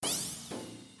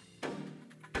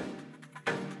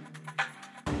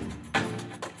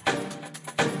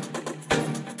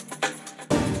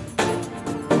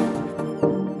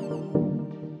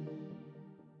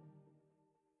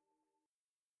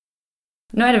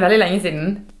Nå det veldig lenge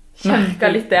siden.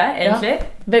 Merker litt det, egentlig. Ja,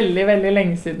 veldig, veldig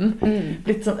lenge siden.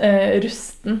 Litt sånn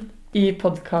rusten i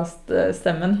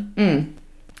podcaststemmen.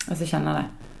 Og så kjenner jeg det.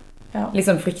 Ja. Litt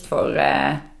sånn frykt for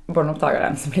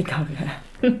båndopptakeren som ligger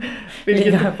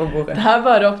her på bordet. Det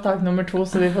bare opptak nummer 2,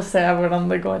 så vi får se hvordan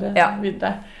det går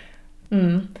videre.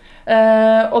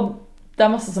 Og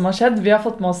det masse som har skjedd. Vi har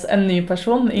fått med oss en ny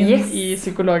person inn i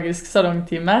psykologisk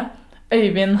salongtime.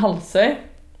 Øyvind Halsøy,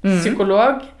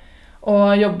 psykolog,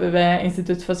 og jobber ved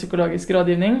Institutt for psykologisk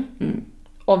rådgivning.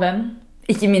 Og venn.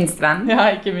 Ikke minst venn. Ja,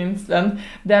 ikke minst venn.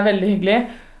 Det veldig hyggelig.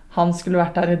 Han skulle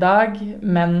vært her i dag,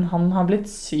 men han har blitt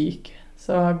syk.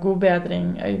 Så god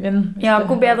bedring, Øyvind. Ja,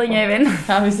 god bedring, Øyvind.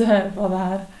 Ja, hvis du hører på det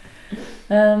her.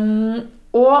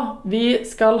 Og vi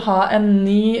skal ha en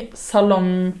ny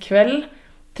salongkveld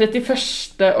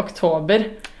 31. oktober.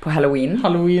 På Halloween.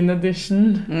 Halloween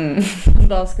edition.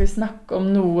 Da skal vi snakke om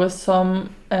noe som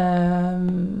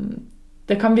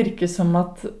det kan virke som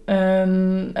at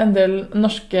en del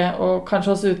norske, og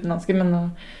kanskje også utenlandske,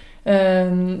 men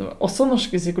også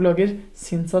norske psykologer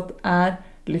synes at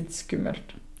litt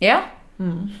skummelt. Ja.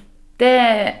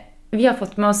 Vi har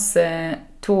fått med oss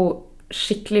 2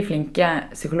 skikkelig flinke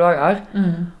psykologer,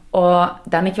 og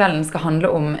denne kvelden skal handle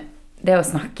om det å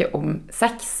snakke om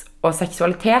sex og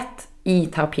seksualitet i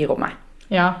terapirommet.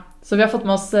 Ja, så vi har fått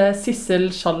med oss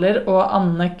Sissel Schaller og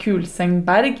Anne Kulseng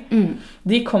Berg.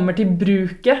 De kommer til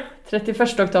Bruket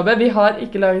 31. oktober. Vi har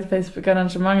ikke laget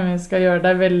Facebook-arrangement, men vi skal gjøre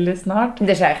det veldig snart.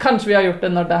 Det skjer. Kanskje vi har gjort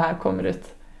det når det her kommer ut.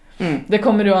 Det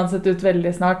kommer uansett ut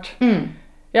veldig snart.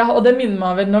 Ja, og det minner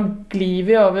meg vel, nå glir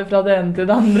vi over fra det ene til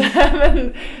det andre,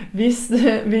 men hvis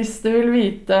du vil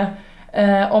vite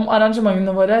om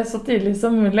arrangementene våre så tidlig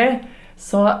som mulig,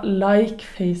 så like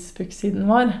Facebook-siden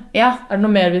vår. Ja. Det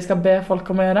noe mer vi skal be folk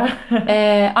om å gjøre?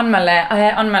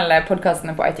 Anmelde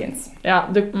podcastene på iTunes. Ja,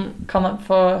 du kan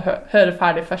få høre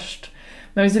ferdig først.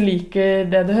 Men hvis du liker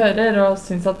det du hører, og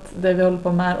synes at det vi holder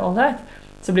på med all right,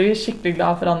 så blir vi skikkelig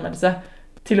glad for anmeldelse.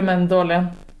 Til og med en dårlig en.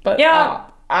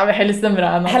 Jeg vil helst en bra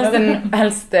en.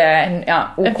 Helst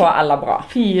ok eller bra.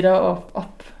 4 og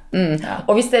opp.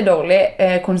 Og hvis det dårlig,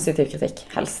 konstruktiv kritikk,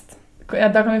 helst. Ja,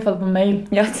 da kan vi få det på mail.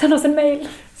 Ja, send oss en mail.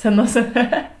 Send oss en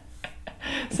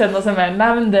mail. Nei,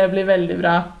 men det blir veldig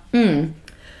bra.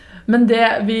 Men det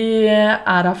vi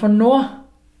her for nå,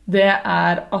 det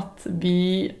at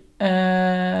vi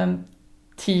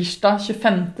tirsdag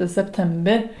 25.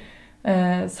 september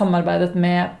samarbeidet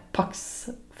med Pax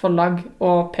Forlag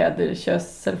og Peder Kjøs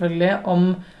selvfølgelig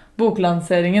om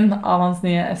boklanseringen av hans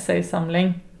nye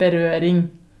essaysamling Berøring.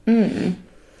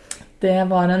 Det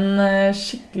var en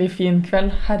skikkelig fin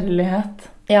kveld. Herlighet.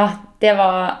 Ja, det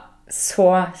var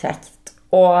så kjekt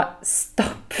og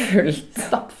stappfullt.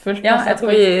 Ja, jeg tror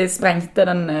vi sprengte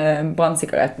den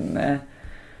brannsikkerheten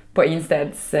på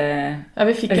Insteds. Ja,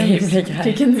 vi fikk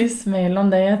en viss mail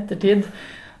om det i ettertid.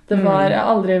 Det var, jeg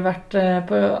har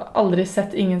aldri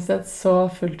sett Ingensteds så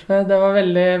fullt før. Det var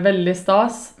veldig, veldig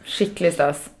stas. Skikkelig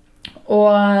stas.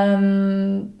 Og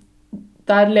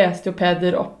der leste jo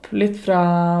Peder opp litt fra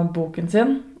boken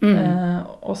sin,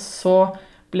 og så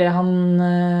ble han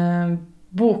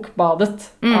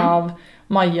bokbadet av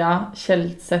Maja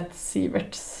Kjeldseth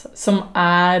Siverts, som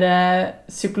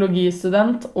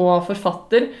psykologistudent og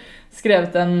forfatter,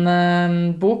 skrevet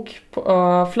en bok på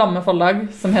Flamme forlag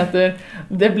som heter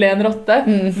Det ble en rotte.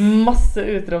 Masse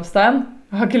utropstegn.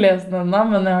 Jeg har ikke lest den enda,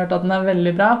 men jeg har hørt at den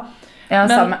veldig bra. Ja,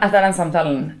 etter den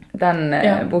samtalen. Den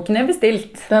boken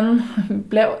bestilt.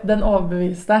 Den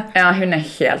overbeviste. Ja, hun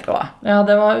helt rå. Ja,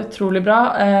 det var utrolig bra.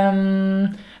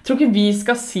 Jeg tror ikke vi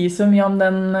skal si så mye om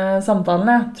den samtalen.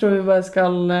 Jeg tror vi bare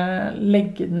skal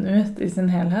legge den ut i sin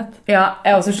helhet. Ja,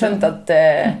 jeg har også skjønt at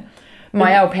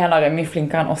Maja og Peder mye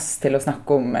flinkere enn oss til å snakke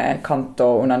om kant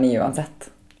og onani uansett.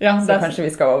 Ja, så kanskje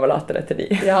vi skal overlate det til de.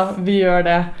 Ja, vi gjør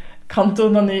det. Kant og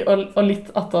onani og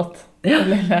litt attåt. Ja,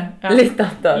 litt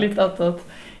attåt.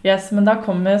 Yes, men da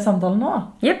kommer samtalen nå.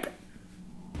 Jepp.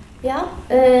 Ja,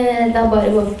 det har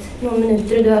bare gått noen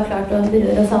minutter, og du har klart å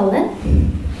berøre oss alle.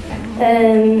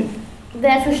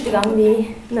 Det første gang vi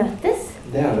møtes.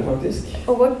 Det det faktisk.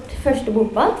 Og vårt første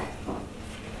bokbad.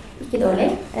 Ikke dårlig.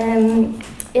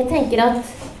 Jeg tenker at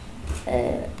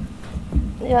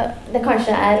det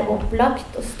kanskje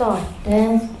opplagt å starte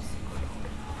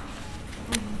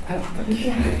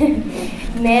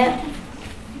med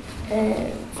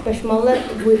spørsmålet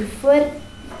hvorfor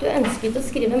du ønsket å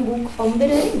skrive en bok om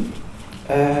berøring.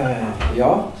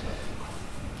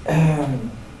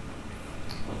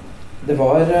 Det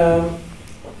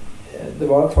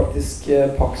var faktisk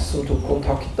Pax som tok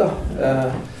kontakt da,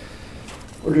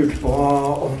 og lurte på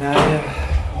om jeg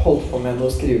holdt på med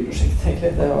noe skriveprosjekt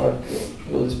egentlig. Det var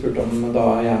hvor de spurte om da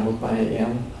Jeg mot meg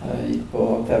igjen gikk på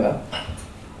TV.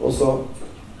 Og så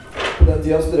på den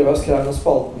tiden så drev jeg og skrev noen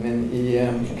spalten min i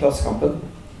Klassekampen.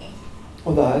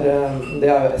 Og det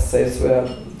jo essays hvor jeg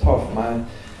tar for meg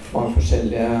mange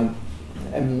forskjellige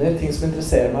emner, ting som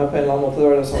interesserer meg på en eller annen måte. Det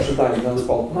var det som var så deilig med den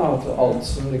spalten, at alt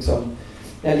som liksom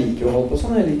jeg liker å holde på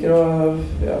sånn, jeg liker å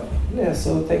lese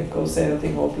og tenke og se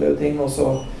ting og oppleve ting, og så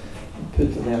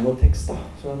putte ned noe tekst da,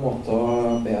 som en måte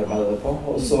å bearbeide det på.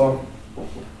 Og så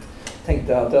tenkte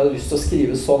jeg at jeg hadde lyst til å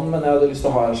skrive sånn, men jeg hadde lyst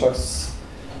til å ha en slags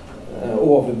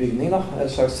overbygning da,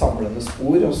 et slags samlende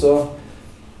spor, og så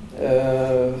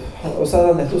hadde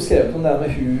jeg nettopp skrevet om det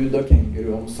med hud og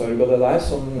kenguruomsorg og det der,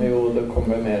 som jo det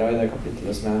kommer mer av i det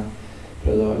kapitlet som jeg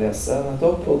prøvde å lese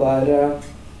nettopp, og der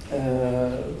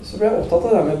så ble jeg opptatt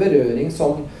av det med berøring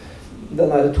som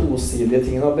den der tosidige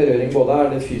tingen av berøring,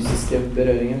 både det fysiske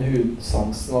berøringen,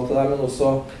 hudsansen og alt det der, men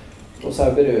også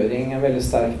berøring en veldig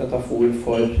sterk metafor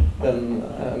for den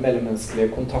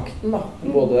mellommenneskelige kontakten da,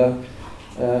 både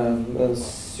den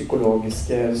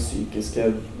psykologiske, psykiske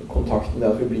kontakten,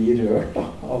 det at vi blir rørt da,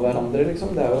 av hverandre liksom,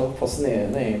 det jo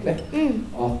fascinerende egentlig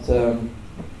at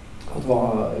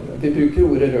vi bruker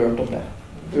ordet rørt om det,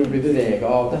 vi blir beveget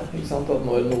av det, ikke sant? At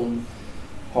når noen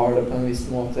har det på en viss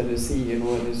måte eller sier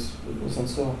noe eller noe sånt,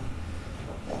 så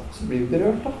blir vi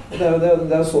berørt da. Og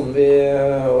det jo sånn vi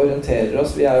orienterer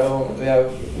oss. Vi jo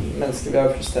mennesker, vi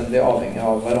jo fullstendig avhengige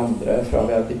av hverandre fra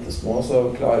vi bittesmå, så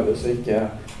klarer vi oss ikke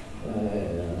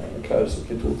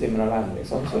 2 timer alene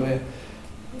liksom. Så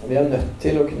vi nødt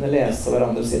til å kunne lese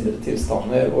hverandres indre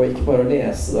tilstander, og ikke bare å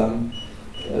lese dem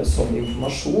som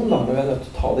informasjon da, men vi nødt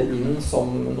til å ta det inn som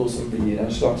noe som blir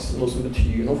en slags, noe som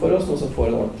betyr noe for oss, noe som får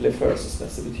en ordentlig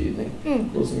følelsesmessig betydning,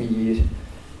 noe som gir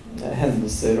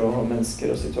hendelser og mennesker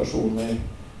og situasjoner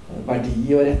verdi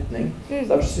og retning. Så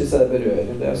derfor synes jeg det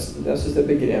berøring, jeg synes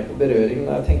det begrepet berøring,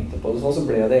 når jeg tenkte på det sånn, så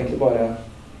ble det egentlig bare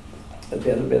et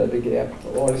bedre begrep,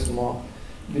 og liksom å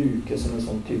bruke som en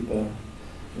sånn type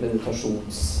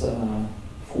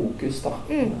meditasjonsfokus da.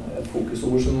 Et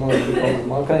fokusord som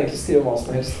man kan egentlig skrive hva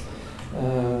som helst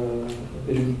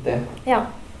rundt det. Ja,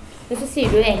 men så sier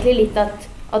du egentlig litt at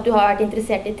du har vært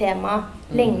interessert i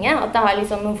temaet lenge, at det har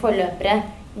liksom noen forløpere.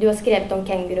 Du har skrevet om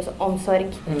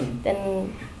kenguruomsorg, den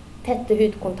tette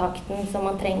hudkontakten som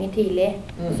man trenger tidlig,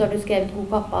 og så har du skrevet God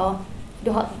pappa, og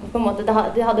du har, på en måte,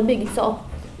 det hadde bygget seg opp.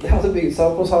 Det hadde bygget seg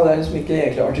opp, og så hadde jeg liksom ikke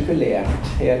egentlig artikulert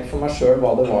helt for meg selv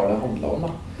hva det handlet om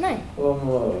da. Nei. Og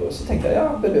så tenkte jeg, ja,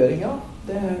 berøring, ja,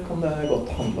 det kan det godt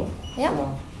handle om. Ja. Så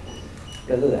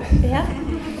da ble det. Ja.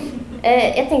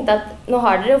 Jeg tenkte at nå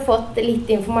har dere jo fått litt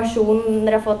informasjon,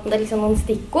 dere har fått liksom noen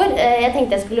stikkord. Jeg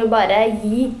tenkte jeg skulle bare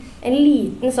gi en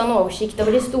liten sånn oversikt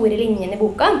over de store linjene i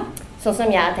boka, sånn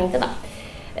som jeg tenkte da.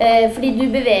 Fordi du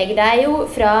beveger deg jo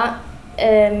fra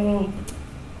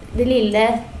det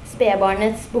lille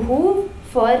spedbarnets behov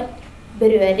for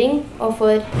berøring og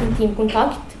for intim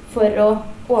kontakt for å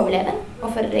overleve og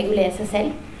for å regulere seg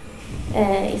selv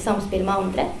i samspill med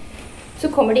andre. Så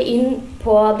kommer det inn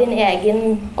på din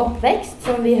egen oppvekst,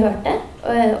 som vi hørte,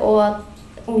 og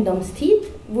ungdomstid,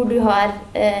 hvor du har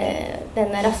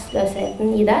denne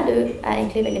rastløsheten i deg. Du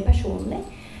egentlig veldig personlig.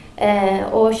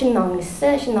 Og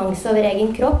sjenanse over egen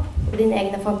kropp, dine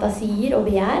egne fantasier og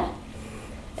begjær.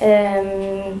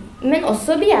 Men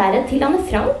også begjæret til Anne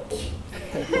Frank.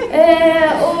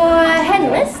 Og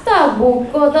hennes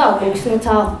dagbok og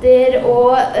dagboksnotater,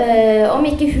 og om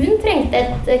ikke hun trengte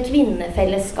et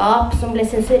kvinnefellesskap som ble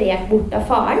sensurert bort av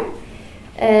faren,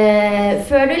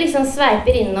 før du liksom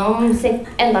sveiper innom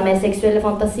enda mer seksuelle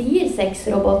fantasier,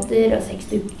 sexroboter og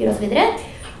sexdukker og så videre.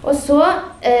 Og så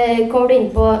kommer du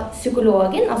inn på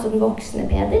psykologen, altså den voksne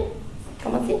Peder,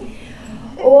 kan man si.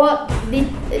 Og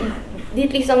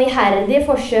ditt liksom iherdige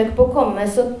forsøk på å komme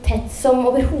så tett som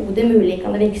overhodet mulig,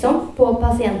 kan det virke som, på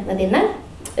pasientene dine.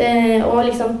 Og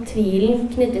liksom tvilen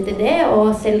knyttet til det,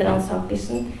 og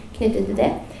selvransakelsen knyttet til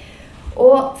det.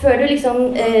 Og før du liksom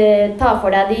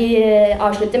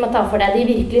avslutter med å ta for deg de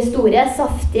virkelig store,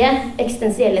 saftige,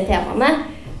 eksistensielle temaene,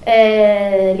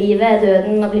 livet,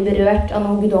 døden, å bli berørt av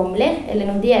noe guddommelig, eller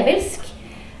noe djevelsk,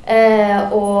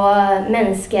 og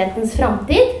menneskehetens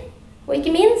fremtid, og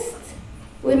ikke minst,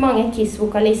 hvor mange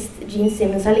Kiss-vokalist Gene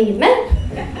Simmons har ligget med.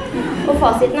 Og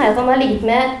fasiten at han har ligget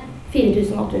med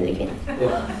 4800 kvinner.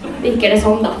 Ja. Virker det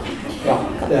sånn da? Ja,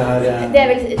 det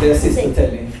er siste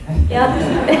telling. Ja,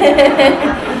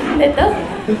 nettopp.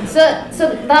 Så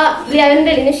da blir jeg jo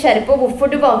veldig nysgjerrig på hvorfor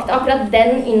du valgte akkurat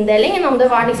den inndelingen, om det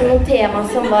var liksom noen tema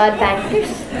som var bankers.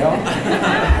 Ja.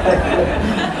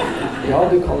 Ja,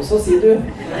 du kan så si du.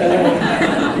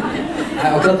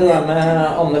 Akkurat det der med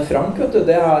Anne Frank, vet du,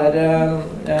 det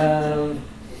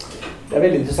Det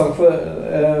veldig interessant, for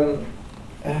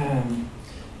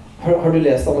har du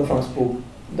lest Anne Franks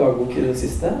dagbok i det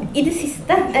siste? I det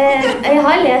siste? Jeg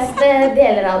har lest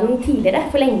deler av den tidligere,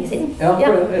 for lenge siden. Ja,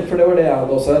 for det var det jeg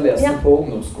hadde også. Jeg leste den på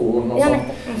ungdomsskolen og sånn.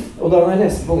 Og da jeg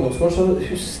leste på ungdomsskolen, så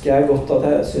husker jeg godt at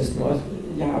jeg syntes den var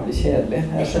jævlig kjedelig.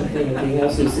 Jeg skjønte ingenting.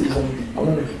 Jeg synes liksom, ja,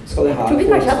 men skal det her... Tror vi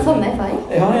kanskje har hatt samme erfaring?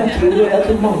 Ja, jeg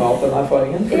tror mange har hatt den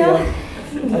erfaringen. Fordi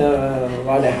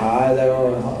hva det her?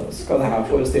 Skal det her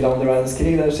forestille andre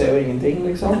verdenskrig? Det skjer jo ingenting,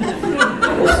 liksom.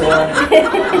 Og så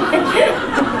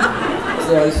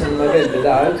det liksom veldig,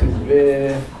 det utrolig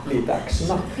lite action,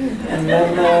 da. Men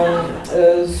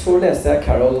så leste jeg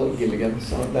Carol Gilligan,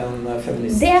 den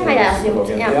feminist... Det har jeg gjort,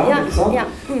 ja, ikke sant?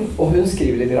 Og hun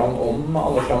skriver litt om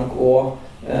Anne Frank, og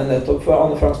nettopp for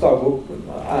Anne Franks dagbok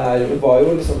var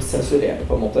jo liksom sensurert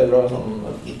på en måte, eller sånn,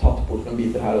 tatt bort noen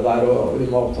biter her og der, og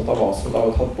hun var opptatt av hva som da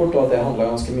var tatt bort, og at det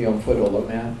handlet ganske mye om forholdet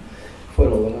med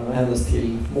hennes til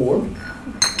moren.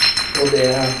 Og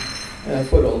det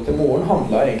forholdet til moren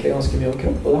handlet egentlig ganske mye om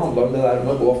kropp, og det handlet om det der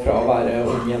med å gå fra å være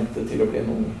ung jente til å bli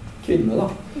en ung kvinne, da.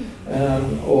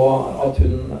 Og at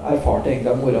hun erfarte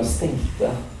egentlig at mora stengte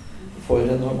for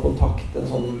en kontakt, en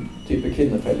sånn type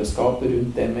kvinnefellesskap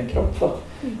rundt det med kropp, da.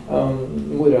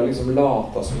 Mora liksom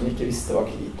lata som hun ikke visste hva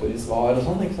klitoris var og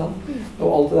sånn, ikke sant? Og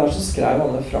alt det der så skrev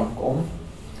Anne Frank om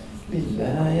lille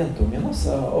jentungen,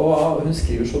 altså. Og hun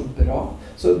skriver så bra.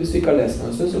 Så hvis du ikke har lest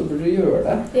den, så burde du gjøre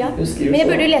det. Ja. Men jeg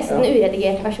burde lese den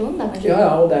uredigerte versjonen, da, kanskje? Ja,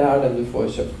 og det den du får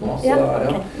kjøpt nå. Så,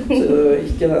 så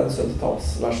ikke den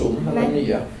 70-tallsversjonen, men den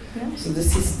nye. Ja. Så det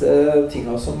siste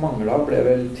tinga som manglet ble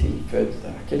vel tilføyd,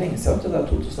 det ikke lenge siden, det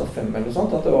 2005 eller noe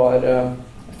sånt, at det var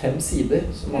 5 sider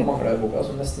som manglet i boka,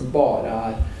 som nesten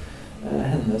bare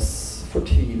hennes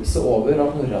fortvilelse over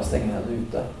at mora stenger henne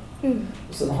ute.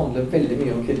 Så den handler veldig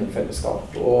mye om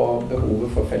kvinnefellesskap og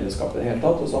behovet for fellesskap i det hele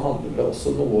tatt, og så handler det også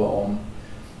noe om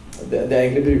det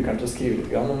egentlig brukeren til å skrive litt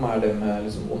grann om det med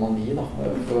liksom onani, da.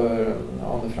 For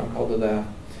Anne Frank hadde det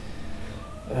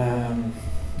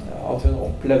at hun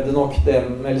opplevde nok det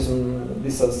med liksom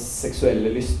disse seksuelle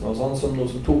lystene og sånn som noe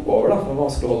som tok over, da. Det var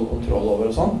vanskelig å holde kontroll over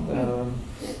og sånn.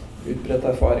 Utbredt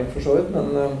erfaring for så vidt, men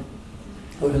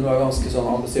og hun var ganske sånn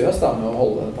ambisiøs da, med å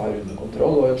holde dette her under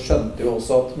kontroll, og hun skjønte jo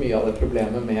også at mye av det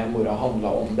problemet med mora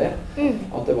handlet om det.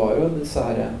 At det var jo disse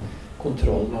her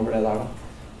kontrollen over det der, da.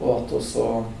 Og at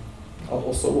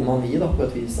også onani da, på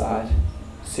et vis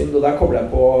synd. Og der kobler jeg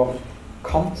på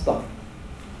Kant, da.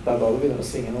 Det da du begynner å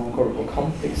svinge når man kobler på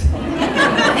Kant, ikke sant?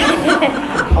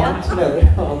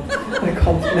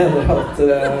 Kant mener at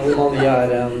onani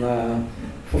en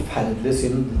forferdelig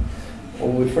synd. Og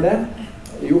hvorfor det?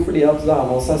 Jo, fordi at da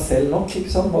man seg selv nok,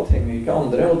 ikke sant? Man trenger ikke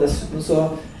andre, og dessuten så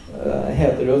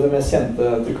heter det jo det mest kjente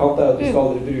til Kant at du skal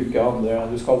aldri bruke andre,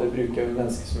 du skal aldri bruke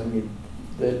mennesker som en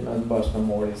middel, men bare som en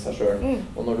mål i seg selv.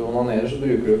 Og når du onanerer, så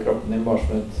bruker du kroppen din bare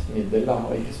som et middel, da,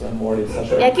 og ikke som en mål i seg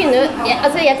selv.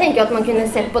 Jeg tenker at man kunne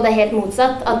sett på det helt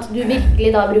motsatt, at du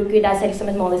virkelig da bruker deg selv som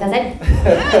et mål i seg selv.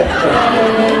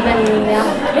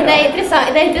 Men det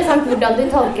er interessant hvordan du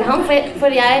tolker han, for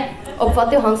jeg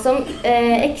oppfatter jo han som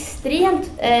ekstremt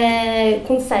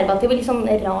konservativ og litt sånn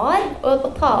rar å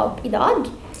ta opp i dag.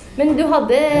 Men du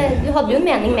hadde jo en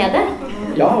mening med det.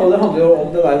 Ja, og det handler jo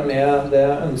om det der med det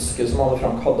ønsket som Anne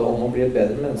Frank hadde om å bli et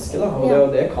bedre menneske, da. Og det er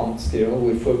jo det Kant skriver om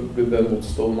hvorfor du bør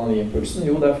motstå onaniimpulsen.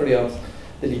 Jo, det fordi at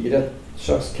det ligger et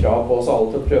slags krav på oss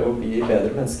alle til å prøve å bli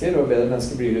bedre mennesker, og bedre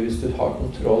mennesker blir det hvis du har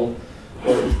kontroll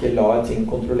og ikke lar ting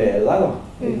kontrollere deg, da.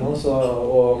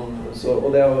 Og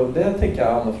det tenker jeg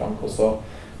Anne Frank også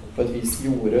på et vis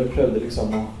gjorde, prøvde liksom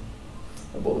å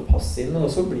både passe inn, men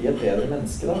også bli et bedre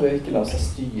menneske, da, ved å ikke la seg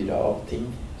styre av ting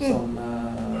som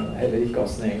heller ikke har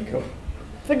sin egen kropp.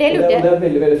 For det lurte jeg. Det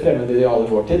veldig, veldig fremmed ideal i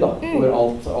vår tid, da, hvor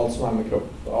alt som med kropp,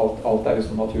 alt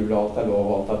liksom naturlig, alt lov,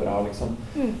 og alt bra, liksom.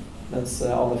 Mens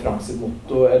Anne Frank sitt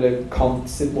motto, eller Kant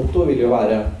sitt motto, vil jo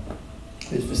være,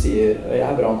 hvis du sier,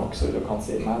 jeg bra nok, så vil jo Kant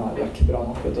si, nei, du ikke bra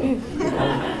nok, vet du.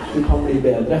 Du kan bli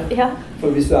bedre. Ja.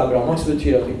 For hvis du bra nok, så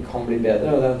betyr det at du kan bli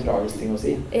bedre, og det en tragisk ting å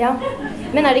si. Ja,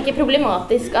 men det ikke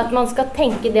problematisk at man skal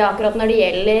tenke det akkurat når det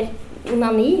gjelder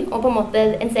onani, og på en måte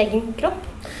ens egen kropp?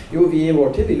 Jo, vi i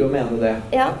vår tid vil jo mene det.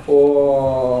 Ja.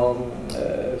 Og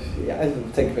jeg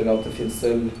tenker vel at det finnes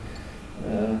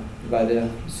verre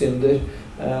synder,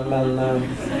 men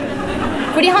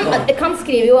fordi han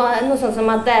skriver jo noe sånt som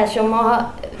at det som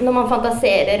når man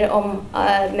fantaserer om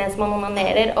mens man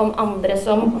onanerer om andre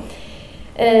som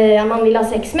man vil ha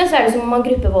sex med, så det som om man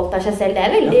gruppevoldtar seg selv.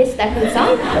 Det veldig sterkt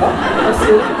utsagn. Ja,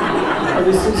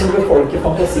 hvis du befolker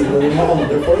fantasiene dine med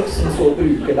andre folk som så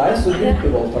bruker deg, så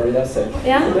gruppevoldtar du deg selv.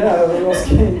 Ja. Og det jo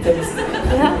ganske intenst.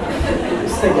 Ja.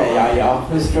 Så tenker jeg, ja,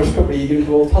 hvis du først skal bli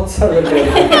gruppevoldtatt, så det vel det.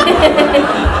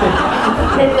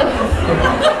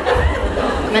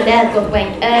 Men det et godt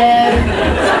poeng.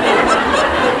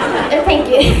 Jeg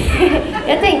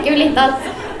tenker jo litt at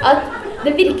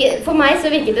det virker, for meg så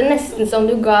virket det nesten som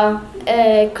du ga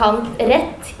Kant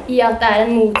rett i at det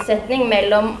en motsetning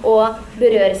mellom å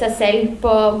berøre seg selv på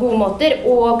gode måter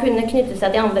og kunne knytte seg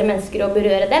til andre mennesker og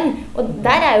berøre dem. Og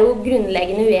der jo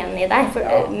grunnleggende uenig med deg.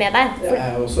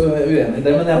 Jeg også uenig i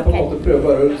det, men jeg på en måte prøver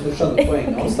bare å skjønne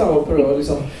poenget hans da, og prøver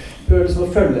liksom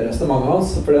å følge restamentet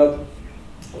hans, fordi at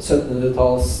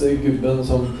 1700-tallsgubben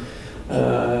som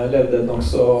levde et nok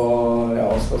så,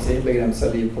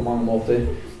 begrenset liv på mange måter.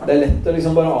 Det lett å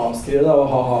liksom bare avskrive det og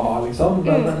ha-ha-ha liksom,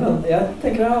 men jeg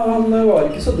tenker at han var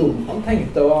ikke så dum. Han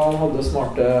tenkte og han hadde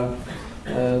smarte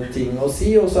ting å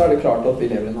si, og så det klart at vi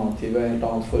lever i en annen tid og helt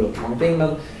annet forhold til mange ting,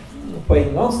 men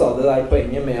poenget hans da, det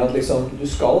poenget med at liksom, du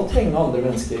skal trenge andre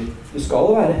mennesker, du skal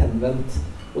være henvendt,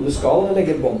 og du skal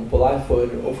legge bånd på deg for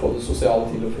å få det sosiale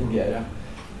til å fungere,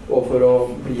 og for å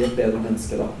bli et bedre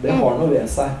menneske da. Det har noe ved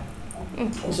seg.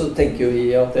 Og så tenker jo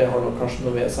vi at det har nok kanskje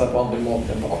noe ved seg på andre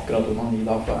måter enn på akkurat onani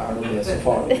da, for det så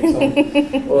farlig liksom.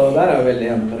 Og der jeg jo veldig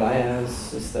enig med deg, jeg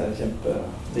synes det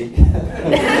kjempedigg.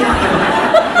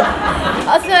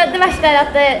 Altså, det verste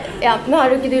at, ja, nå har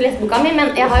jo ikke du lest boka mi,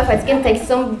 men jeg har jo faktisk en tekst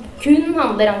som kun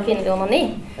handler om kvinnelig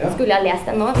onani. Skulle jeg lest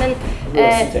den nå, men... Du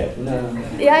har sitert den,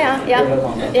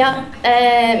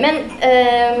 men...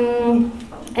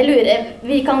 jeg lurer,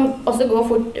 vi kan også gå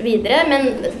fort videre,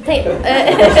 men nå tenkte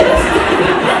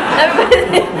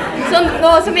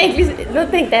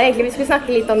jeg egentlig vi skulle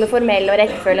snakke litt om det formelle og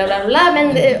rekkefølge og bla,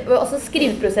 men også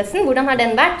skriveprosessen, hvordan har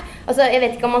den vært? Altså, jeg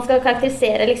vet ikke om man skal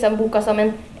karakterisere liksom, boka som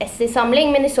en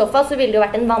essaysamling, men i så fall så ville det jo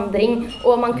vært en vandring,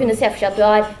 og man kunne se for seg at du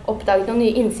har oppdaget noen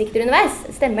nye innsikter underveis.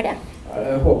 Stemmer det?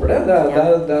 Jeg håper det.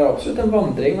 Det absolutt en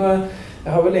vandring, og jeg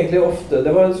har vel egentlig ofte,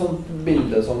 det var et sånt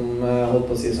bilde som holdt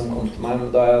på å si som kom til meg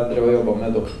da jeg drev og jobbet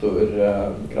med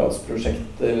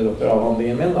doktorgradsprosjekt eller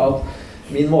doktoravhandlingen min, at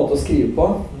min måte å skrive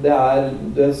på, det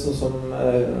sånn som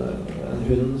en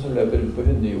hund som løper rundt på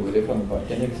hundejord i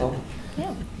Frognerparken, ikke sant? Ja.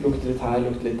 Lukter litt her,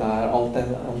 lukter litt der, alt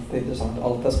interessant,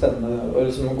 alt spennende, og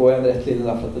liksom å gå en rett linje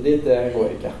derfra til dit, det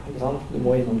går ikke sant? Du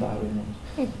må innom der og innom.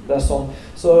 Det sånn,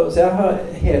 så jeg har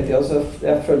hele tiden, så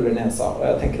jeg følger nesa, og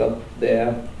jeg tenker at det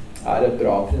et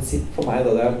bra prinsipp for meg,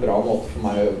 da. Det en bra måte for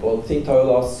meg å jobbe på. Ting tar jo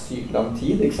da sykt lang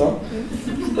tid, ikke sant?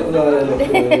 Så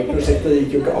prosjektet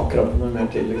gikk jo ikke akkurat på noe mer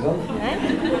tid, ikke sant?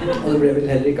 Og det ble vel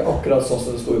heller ikke akkurat sånn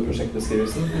som det stod i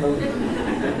prosjektbeskrivelsen,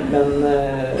 men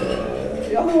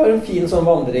ja, det var en fin sånn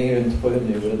vandring rundt på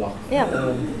hundejordet da. Ja.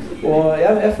 Og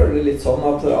jeg føler litt sånn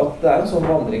at det en sånn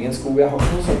vandring i en skog. Jeg har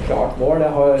ikke noe sånn klart mål.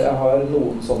 Jeg har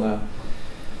noen sånne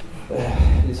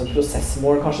liksom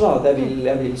prosessmål kanskje da, at jeg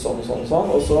vil sånn og sånn og sånn,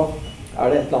 og så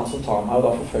det et eller annet som tar meg, og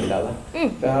da forfølger jeg det.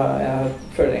 Jeg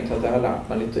føler egentlig at jeg har lært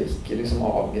meg litt å ikke liksom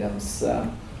avgrense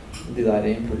de der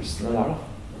impulsene der da.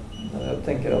 Jeg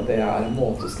tenker at det en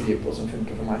måte å skrive på som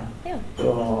funker for meg.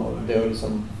 Og det å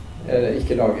liksom,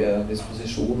 ikke lage en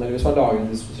disposisjon, eller hvis man lager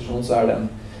en disposisjon, så den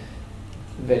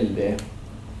veldig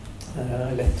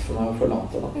lett for meg å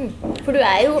forlate da. For du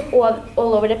jo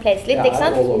all over the place litt, ikke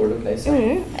sant? Jeg all over the place, ja.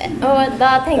 Og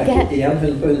da tenker jeg... Det ikke én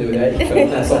hund på hundejordet jeg ikke har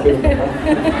nesa på rumpa.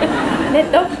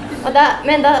 Nettopp. Og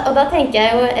da tenker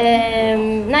jeg jo...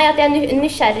 Nei, at jeg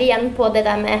nysgjerrig igjen på det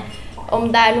der med om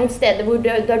det noen steder hvor du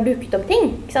har dukket opp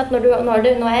ting, ikke sant? Nå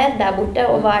jeg der borte,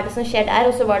 og hva det som skjer der,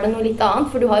 og så var det noe litt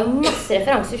annet, for du har jo masse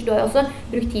referanser, så du har jo også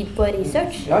brukt tid på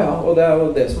research. Ja, og det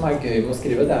jo det som gøy med å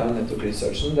skrive, det jo nettopp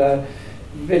researchen. Det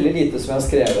veldig lite som jeg har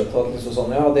skrevet, at liksom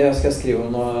sånn, ja, det skal jeg skrive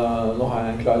om, nå har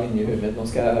jeg en klar linje i huet mitt, nå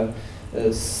skal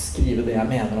jeg skrive det jeg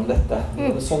mener om dette.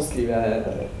 Sånn skriver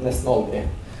jeg nesten aldri.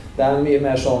 Det mye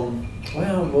mer sånn,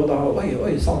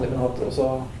 oi, sannelig min hatt, og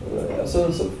så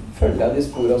følger jeg de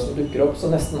sporene som dukker opp, så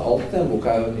nesten alt i en bok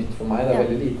jo nytt for meg. Det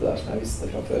veldig lite der som jeg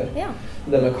visste fra før. Ja.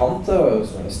 Det med Kant var jo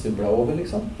som jeg stublet over,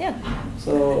 liksom. Ja.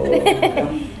 Så, ja.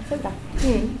 Så bra.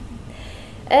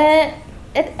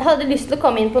 Jeg hadde lyst til å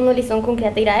komme inn på noen litt sånn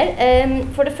konkrete greier.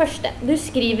 For det første, du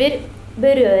skriver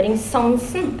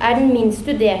berøringssansen den minst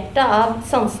studerte av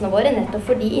sansene våre, nettopp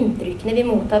fordi inntrykkene vi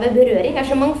mottar ved berøring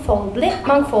så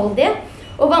mangfoldige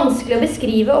og vanskelig å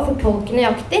beskrive og fortolke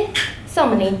nøyaktig,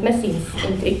 sammenlignet med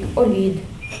synsinntrykk og lyd.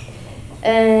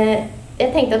 Jeg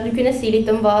tenkte at du kunne si litt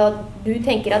om hva du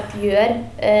tenker at gjør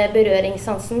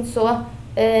berøringssansen så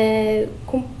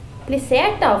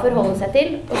komplisert da, å forholde seg til,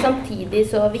 og samtidig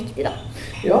så viktig da.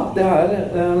 Ja, det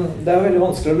veldig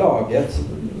vanskelig å lage et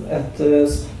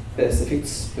spesifikt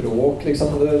språk, liksom,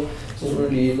 sånn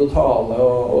lyd og tale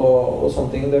og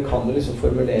sånne ting, det kan du liksom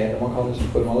formulere, man kan liksom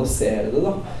formalisere det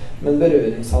da. Men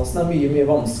berøringssansen mye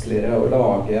vanskeligere å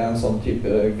lage en sånn type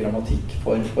grammatikk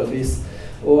for på et vis.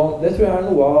 Og det tror jeg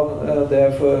noe av det,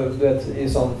 for du vet, i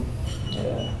sånn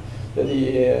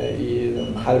i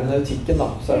hermeneutikken da,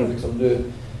 så det liksom du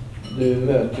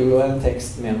møter jo en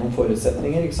tekst med noen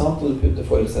forutsetninger, ikke sant? Og du putter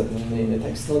forutsetningene inn i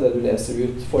teksten, og det du leser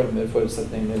ut former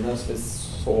forutsetningene dine,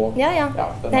 så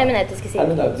hermeneutisk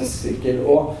sirkel.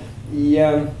 Og i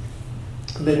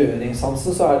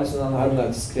berøringssansen så det liksom den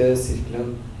hermeneutiske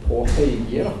sirkelen på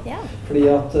høygier da. Fordi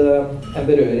at en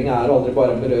berøring aldri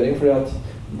bare en berøring, fordi at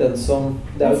den som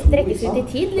den strekkes ut i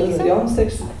tid, liksom? Ja, den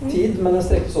strekkes ut i tid, men den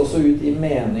strekkes også ut i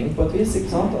mening på et vis,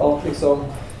 ikke sant? At liksom,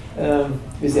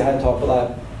 hvis jeg tar på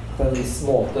deg på en viss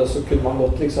måte, så kunne man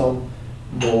godt liksom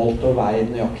målt og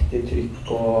veid nøyaktig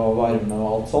trykk og varme og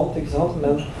alt sånt, ikke sant?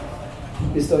 Men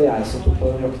hvis det var jeg som tok på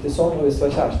den nøyaktig sånn, og hvis det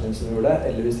var kjæresten din som gjorde det,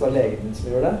 eller hvis det var legen din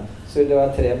som gjorde det, så vil det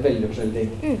være tre veldig forskjellige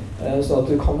ting. Sånn at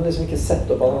du kan liksom ikke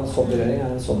sette opp at en sånn berøring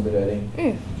en sånn berøring.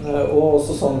 Og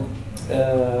også sånn,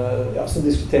 som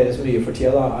diskuteres mye for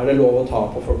tida da, det lov å ta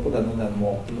på folk på den og den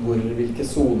måten, hvilke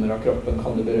zoner av kroppen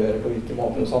kan du berøre på hvilke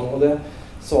måter og sånn, og det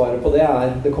svaret på det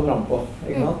det kommer an på,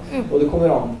 ikke sant? Og det kommer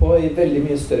an på i veldig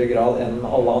mye større grad enn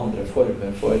alle andre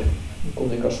former for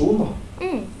kommunikasjon da.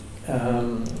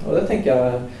 Og det tenker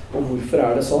jeg, og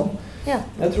hvorfor det sånn?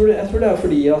 Jeg tror det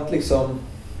fordi at liksom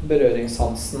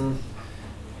berøringssansen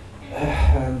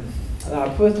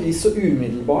på et vis så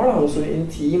umiddelbar da, og så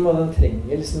intim, og den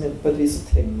trenger liksom, på et vis så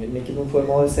trenger den ikke noen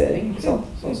formalisering, ikke sant?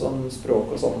 Sånn som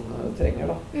språk og sånn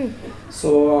trenger da.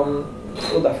 Så,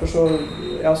 og derfor så,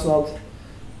 sånn at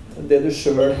det du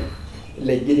selv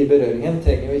legger i berøringen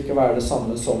trenger jo ikke være det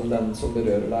samme som den som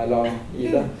berører deg eller i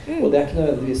det. Og det ikke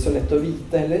nødvendigvis så lett å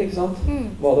vite heller, ikke sant?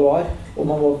 Hva det var. Og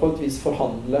man må på et vis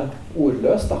forhandle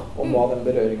ordløst da, om hva den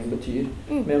berøringen betyr,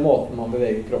 med måten man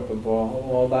beveger kroppen på.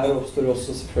 Og der oppstår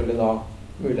også selvfølgelig da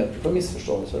muligheter for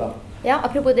misforståelser da. Ja,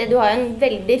 apropos det, du har en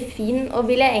veldig fin, og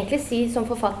vil jeg egentlig si som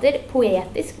forfatter,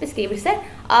 poetisk beskrivelse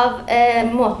av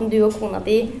måten du og kona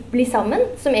di blir sammen,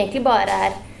 som egentlig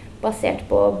bare basert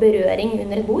på berøring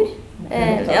under et bord.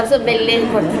 Altså veldig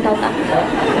kort fortalt da.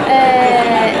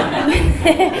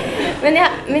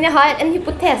 Men jeg har en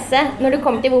hypotese når det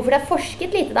kommer til hvorfor det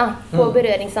forsket lite da, på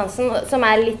berøringssansen, som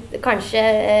litt kanskje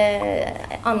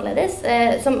annerledes,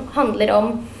 som handler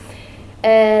om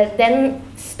den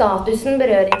statusen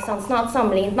berøringssansen har hatt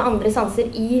sammenlignet med andre sanser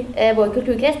i vår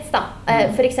kulturkrets da.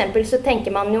 For eksempel så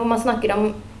tenker man jo, man snakker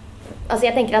om, altså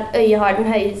jeg tenker at øyet har den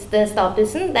høyeste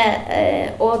statusen,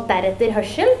 og deretter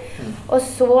hørsel, og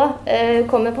så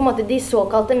kommer på en måte de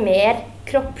såkalte mer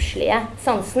kroppslige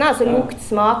sansene, altså lukt,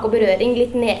 smak og berøring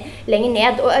litt lenger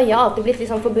ned, og øyet har alltid blitt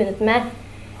liksom forbundet med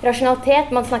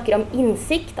rasjonalitet. Man snakker om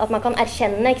innsikt, at man kan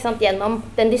erkjenne, ikke sant, gjennom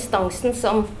den distansen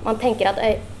som man tenker at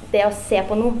det å se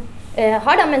på noe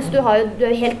har da, mens du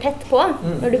er helt tett på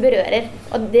når du berører,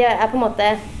 og det på en måte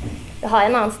har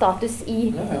en annen status i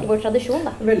vår tradisjon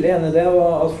da. Veldig enig i det,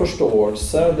 og at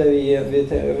forståelse, vi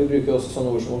bruker også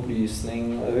sånne ord som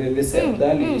opplysning, vi ser at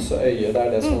det lys og øye, det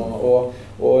det som,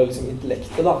 og liksom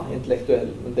intellektet da,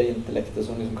 det intellektet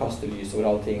som liksom kaster lys over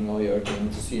alle ting og gjør ting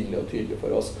synlig og tydelig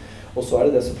for oss, og så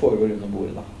det som foregår under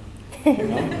bordet da.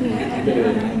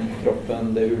 Berøringen,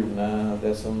 kroppen, det ulne,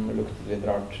 det som lukter litt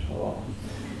rart, og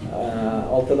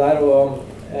alt det der, og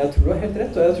jeg tror du har helt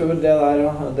rett, og jeg tror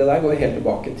det der går helt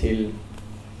tilbake til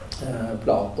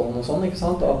Platon og sånn, ikke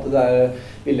sant? At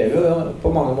vi lever jo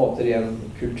på mange måter i en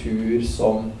kultur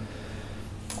som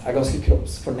ganske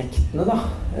kroppsfornektende da,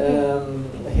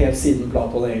 helt siden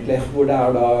Platon egentlig, hvor det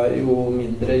da jo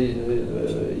mindre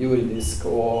jordisk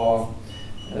og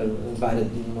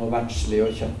verden og verdslig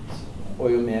og kjøtt,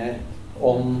 og jo mer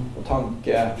ånd og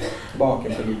tanke,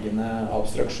 bakenforliggende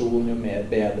abstraksjon, jo mer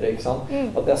bedre, ikke sant?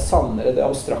 At det sannere, det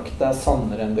abstrakte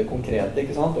sannere enn det konkrete,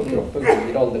 ikke sant? Og kroppen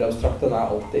blir aldri abstrakt, den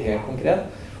alltid helt konkret.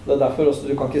 Og det derfor også,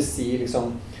 du kan ikke si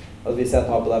liksom, at hvis jeg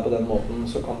tar på deg på den måten,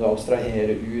 så kan du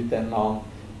abstrahere ut en eller annen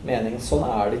mening. Sånn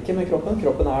det ikke med kroppen.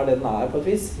 Kroppen det den på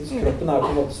et vis. Så kroppen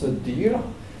på en måte som et dyr, da.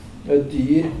 Et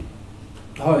dyr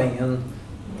har ingen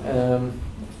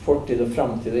fortid og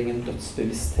fremtid, ingen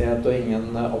dødsbevissthet og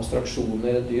ingen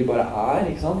abstraksjoner, et dyr bare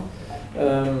ikke sant?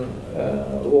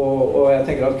 Og jeg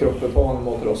tenker at kroppen på mange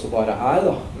måter også bare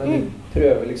da, men vi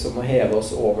prøver liksom å heve oss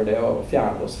over det og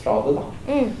fjerne oss fra det da.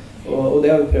 Og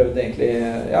det har vi prøvd egentlig,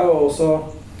 ja, og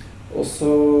også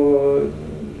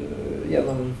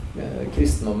gjennom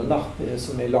kristendommen da,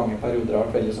 som i lange perioder har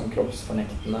vært veldig sånn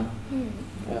kroppsfornektende,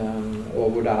 og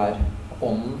hvor det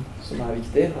ånden som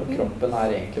viktig, og kroppen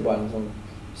egentlig bare en sånn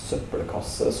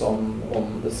søppelkasse som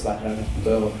ånden dessverre nødt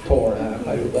til å tåle en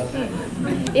periode.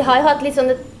 Vi har jo hatt litt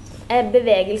sånn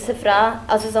bevegelse fra,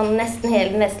 altså sånn nesten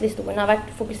hele den vestlige historien har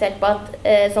vært fokusert på at,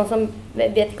 sånn som,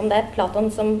 vet ikke om det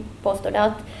Platon som påstår det,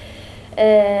 at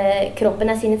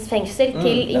kroppen sinnets fengsel,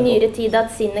 til i nyere tid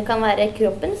at sinnet kan være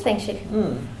kroppens fengsel.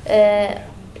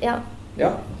 Ja.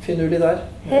 Ja, finurlig der.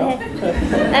 Ja.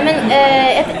 Nei, men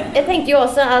jeg tenker jo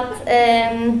også at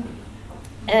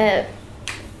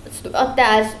det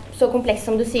så komplekst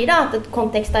som du sier da, at et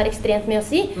kontekst har ekstremt mye å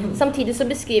si. Samtidig så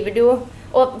beskriver du jo,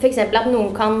 og for eksempel at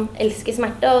noen kan elske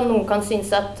smerte, og noen kan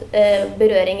synes at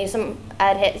berøringer som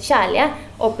kjærlige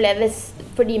oppleves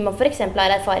fordi man for eksempel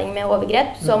har erfaring med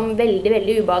overgrep som veldig,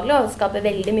 veldig ubehagelig og skaper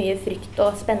veldig mye frykt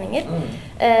og spenninger.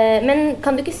 Men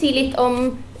kan du ikke si litt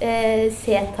om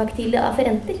C-taktile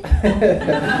afferenter?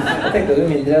 Jeg tenkte at jo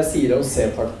mindre jeg sier om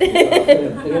C-taktile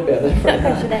afferenter, jo bedre.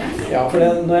 Kanskje det. Ja, for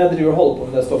når jeg driver og holder på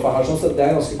med det stoffet her, så det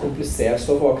ganske komplisert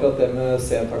stoff, og akkurat det med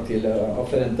C-taktile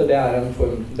afferenter,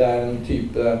 det en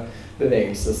type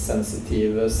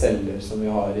bevegelsessensitive celler som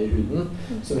vi har i huden,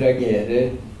 som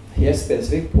reagerer helt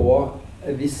spesifikt på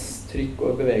en viss trykk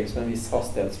og bevegelse med en viss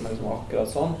hastighet som liksom akkurat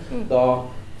sånn, da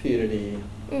fyrer de,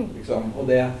 liksom, og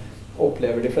det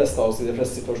opplever de fleste av oss i de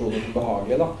fleste situasjoner som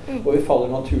behagelig da, og vi faller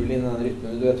naturlig inn i den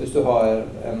rytmen. Du vet, hvis du har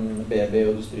en baby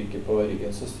og du stryker på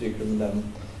ryggen, så stryker du med den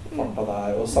farta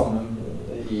der, og sammen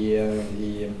i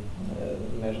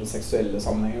mer sånn seksuelle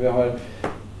sammenhenger. Vi har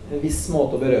en viss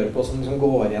måte å berøre på som liksom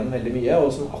går igjen veldig mye, og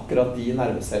som akkurat de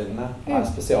nervecellene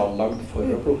spesiallagd for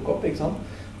å plukke opp, ikke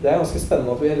sant? Det ganske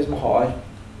spennende at vi liksom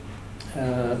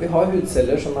vi har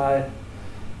hudceller som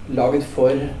laget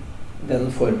for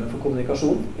den formen for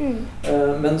kommunikasjon.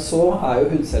 Men så jo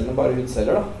hudcellene bare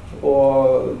hudceller da,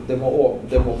 og det må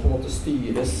på en måte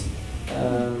styres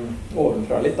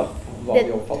ovenfra litt da, hva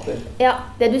vi oppfatter. Ja,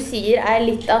 det du sier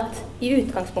litt at i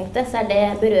utgangspunktet så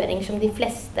det berøring som de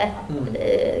fleste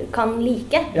kan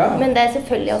like, men det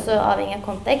selvfølgelig også avhengig av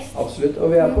kontekst. Absolutt,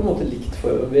 og vi på en måte likt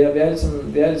for, vi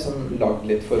liksom lagd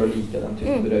litt for å like den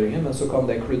typen berøringer, men så kan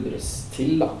det kludres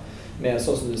til da, med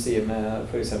sånn som du sier, med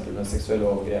for eksempel med seksuelle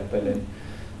overgrep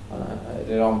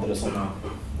eller andre sånne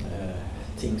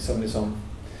ting som liksom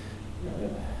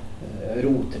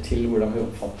roter til hvordan vi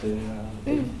oppfatter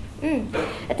ting.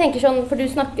 Jeg tenker sånn, for du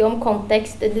snakker jo om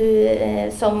kontekst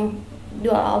som du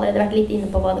har allerede vært litt inne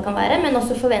på hva det kan være, men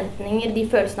også forventninger, de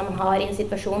følelsene man har i en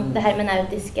situasjon, det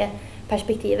hermeneutiske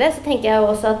perspektivet, så tenker jeg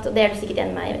også at, og det du sikkert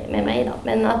enig med meg i da,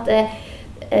 men at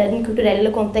den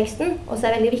kulturelle konteksten også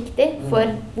veldig viktig for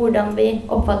hvordan vi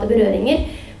oppfatter berøringer.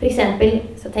 For eksempel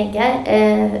så tenker jeg,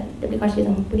 det blir kanskje litt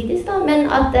sånn politisk da,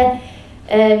 men at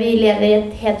vi lever i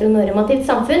et heteronormativt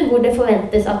samfunn hvor det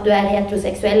forventes at du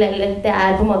heteroseksuell, eller det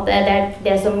på en måte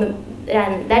det som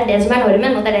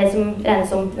normen, og det det som regnes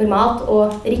som normalt og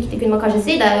riktig, kunne man kanskje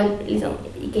si. Det jo liksom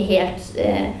ikke helt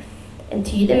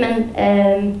entydig, men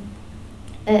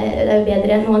det jo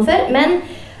bedre enn noen før. Men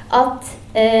at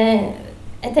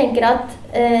jeg tenker at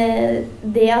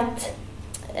det at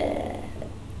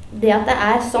det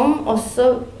sånn også,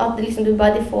 at liksom du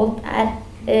by default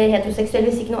heteroseksuell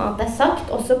hvis ikke noe annet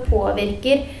sagt, også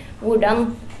påvirker hvordan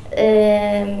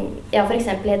for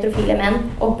eksempel heterofile menn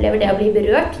opplever det å bli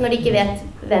berørt når de ikke vet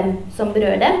hvem som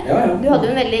berører dem. Du hadde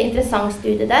jo en veldig interessant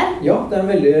studie der. Ja, det en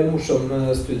veldig morsom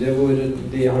studie hvor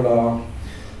de har da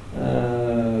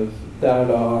det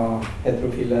da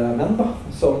heterofile menn da,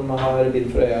 som har bind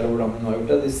for øya eller hvordan de nå har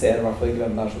gjort det. De ser i hvert fall ikke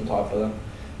hvem det som tar på dem,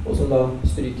 og som da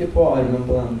stryker på armen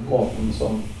på den måten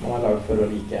som man har laget for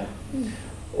å like.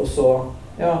 Og så,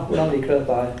 hvordan liker du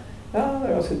dette her? Ja,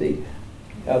 det ganske digg.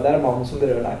 Ja, det mannen som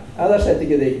berører deg. Ja, det slett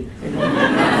ikke digg.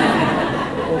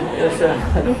 og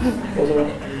så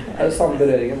det samme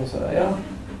berøringen, og så, ja,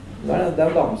 det en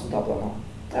dame som tar på deg nå.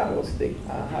 Ja, det ganske digg.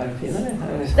 Hun fin, eller?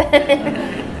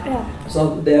 Så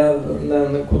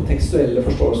den kontekstuelle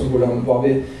forståelsen hvordan, hva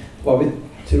vi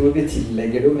tror vi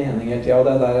tillegger det meninger til, og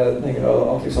det der jeg tenker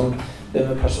at liksom, det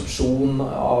med persepsjon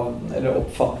eller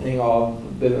oppfatning av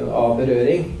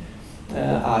berøring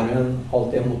jo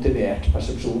alltid en motivert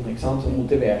persepsjon, ikke sant? Så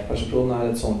motivert persepsjon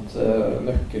et sånt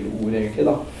nøkkelord egentlig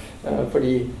da,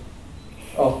 fordi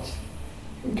at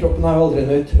kroppen jo aldri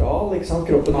nøytral, ikke sant?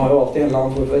 Kroppen har jo alltid en eller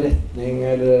annen form for retning,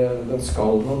 eller den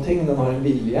skal noen ting, den har en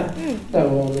vilje. Det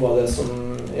jo noe av det som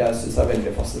jeg synes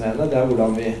veldig fascinerende, det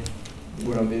hvordan vi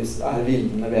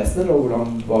villende vesener, og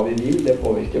hva vi vil, det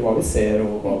påvirker hva vi ser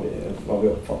og hva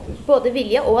vi oppfatter. Både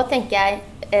vilje og, tenker jeg,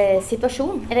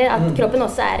 situasjon, eller at kroppen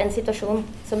også en situasjon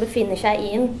som befinner seg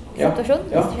i en situasjon.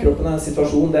 Ja, kroppen en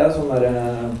situasjon, det sånn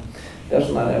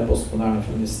der postmoderne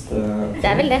feminist.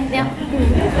 Det vel det, ja.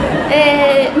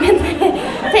 Men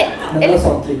det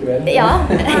sant likevel. Ja,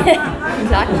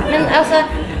 klart. Men altså,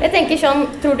 Jeg tenker sånn,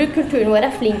 tror du kulturen vår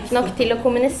flink nok til å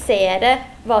kommunisere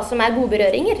hva som gode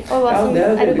berøringer? Og hva som det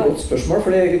et veldig godt spørsmål,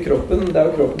 fordi kroppen,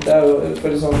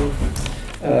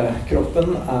 kroppen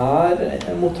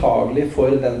mottagelig for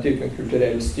den typen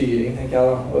kulturell styring, tenker jeg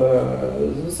da.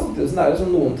 Samtidig som det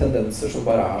liksom noen tendenser som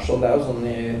bare sånn. Det jo sånn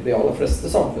i de aller fleste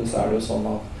samfunn så det jo sånn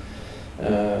at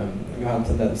vi har en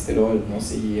tendens til å ordne oss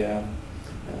i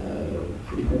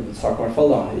hovedsak I hvert fall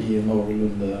da, I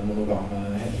noenlunde monogame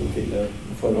heterofile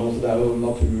forhold, så det jo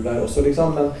natur der også liksom,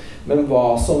 men hva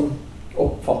som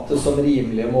oppfattes som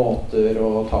rimelige måter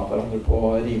å ta hverandre på,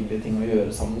 rimelige ting å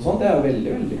gjøre sammen og sånt, det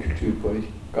veldig, veldig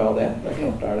kulturpåvirket av det, det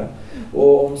klart det.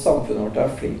 Og om samfunnet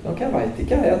vårt flink nok, jeg vet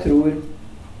ikke, jeg tror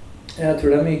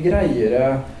det mye greiere,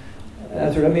 jeg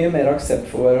tror det mye mer aksept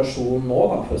for variasjon nå,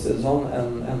 da, for å si det sånn,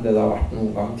 enn det har vært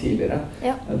noen gang tidligere.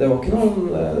 Ja. Det var ikke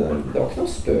noe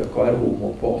spøk å være homo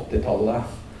på 80-tallet,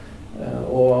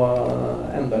 og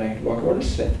enda lenger tilbake var det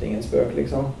slett ingen spøk,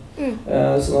 liksom.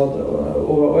 Sånn at,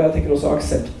 og jeg tenker også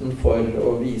aksepten for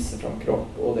å vise fram kropp,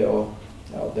 og det å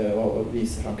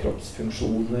vise fram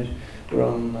kroppsfunksjoner,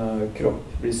 hvordan kropp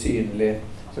blir synlig.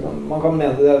 Så man kan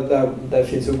mene det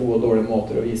finnes jo gode og dårlige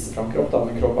måter å vise fram kropp, da,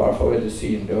 men kropp I hvert fall veldig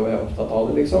synlig, og jeg opptatt av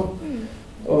det, liksom.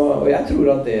 Og jeg tror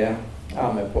at det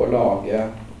med på å lage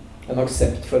en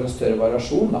aksept for en større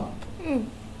variasjon, da.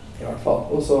 I hvert fall.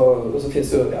 Og så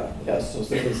finnes jo, jeg synes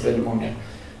det finnes veldig mange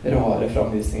rare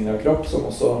framvisninger av kropp, som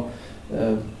også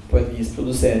på et vis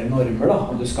produserer normer, da.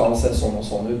 Om du skal se sånn og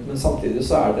sånn ut, men samtidig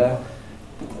så det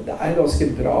ganske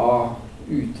bra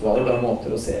utvalg av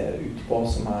måter å se ut på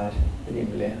som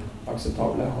rimelig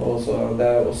akseptable. Og så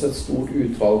det også et stort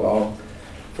utvalg av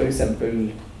for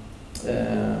eksempel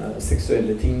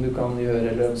seksuelle ting du kan gjøre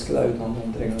eller ønske deg uten at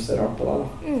noen trenger å se rart på deg, da.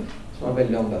 Som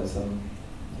veldig annerledes enn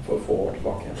for få år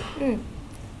tilbake.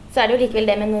 Så det jo likevel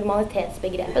det med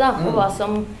normalitetsbegrepet, da, og hva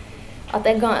som at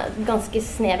det ganske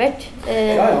snevert.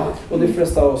 Ja, og de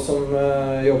fleste av oss som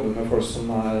jobber med folk som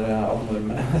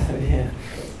abnorme,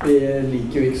 vi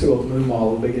liker jo ikke så godt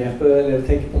normalbegrepet, eller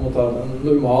tenker på en måte at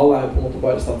normal jo på en måte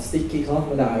bare statistikk, ikke sant?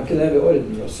 Men det jo ikke det, vi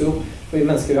ordner oss jo. For vi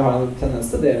mennesker vi har en tendens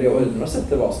til det, vi ordner oss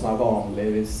etter hva som vanlig,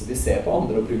 vi ser på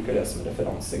andre og bruker det som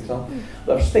referanse, ikke sant?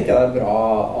 Derfor så tenker jeg det bra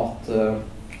at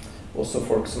også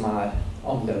folk som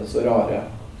annerledes og rare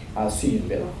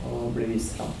synlige da, og blir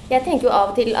vist frem. Jeg tenker jo av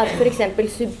og til at for eksempel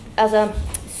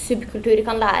subkulturer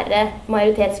kan lære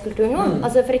majoritetskulturen noe.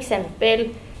 Altså for eksempel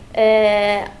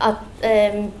at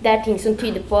det ting som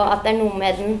tyder på at det noe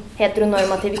med den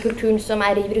heteronormative kulturen som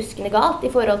riv ruskende galt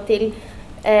I forhold til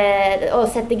å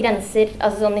sette grenser,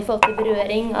 altså sånn I forhold til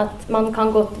berøring, at man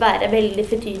kan godt være veldig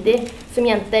tvetydig som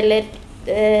jente, eller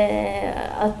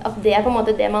at det på en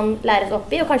måte det man læres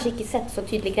opp I, og kanskje ikke sette så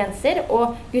tydelige grenser, og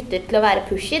gutter til å være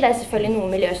pushy. Det selvfølgelig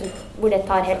noen miljøer hvor det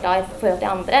tar helt av I forhold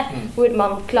til andre, hvor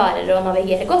man klarer å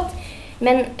navigere godt.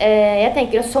 Men jeg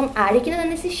tenker at sånn det ikke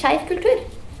nødvendigvis I skeiv kultur.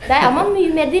 Der man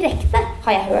mye mer direkte,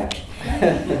 har jeg hørt.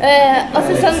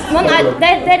 Altså sånn, man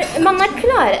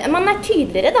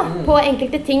tydeligere da, på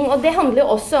enkelte ting, og det handler jo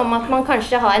også om at man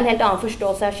kanskje har en helt annen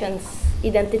forståelse av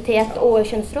kjønnsidentitet og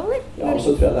kjønnsroller. Ja, og så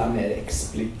tror jeg det mer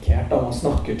eksplikert da, man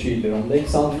snakker tydeligere om det,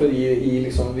 ikke sant? For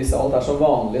liksom, hvis alt som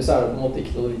vanlig, så det på en måte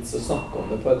ikke noe vits å snakke om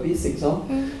det på et vis, ikke sant?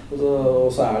 Og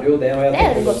så det jo det, og jeg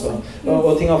tenker også,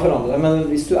 og ting har forandret deg, men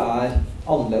hvis du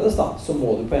annerledes da, så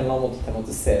må du på en eller annen måte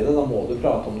tematisere det, da må du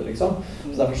prate om det liksom.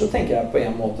 Så derfor så tenker jeg på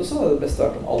en måte så det beste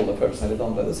vært om alle følte seg litt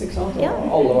annerledes, ikke sant? Og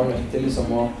alle var nødt til liksom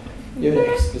å gjøre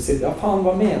eksplisitt, ja faen,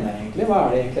 hva mener jeg egentlig? Hva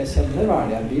det egentlig jeg kjenner? Hva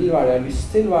det jeg vil? Hva det jeg har lyst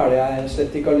til? Hva det jeg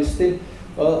slett ikke har lyst til?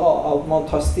 Og at man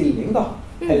tar stilling da,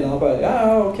 heller enn bare, ja,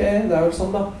 ok, det vel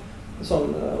sånn da. Sånn,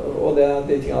 og de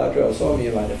tingene der tror jeg også var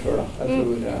mye verre før da. Jeg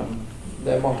tror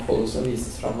det mangfoldet som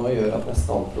vises frem nå gjør at nesten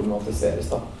alt problematiseres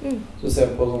da. Så du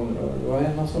ser på sånn, det var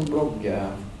en sånn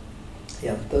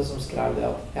bloggjente som skrev det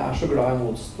at jeg så glad jeg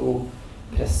motsto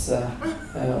presset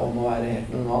om å være helt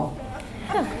normal.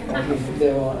 Det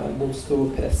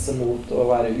motsto presset mot å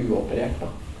være uoperert da.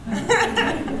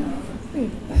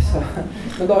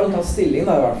 Men da har hun tatt stilling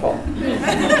da I hvert fall.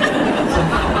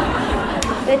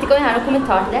 Jeg vet ikke om jeg har noen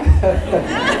kommentar til det.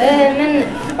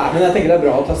 Nei, men jeg tenker det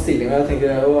bra å ta stilling, og jeg tenker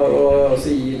også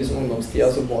I liksom ungdomstida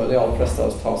så må de aller fleste av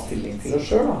oss ta stilling til oss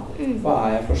selv da. Hva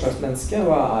jeg for slags menneske?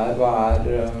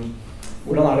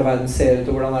 Hvordan det verden ser ut,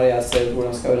 og hvordan det jeg ser ut,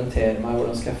 hvordan skal jeg orientere meg,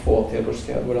 hvordan skal jeg få til,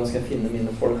 hvordan skal jeg finne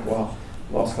mine folk,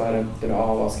 hva skal være bra,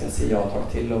 hva skal jeg si ja takk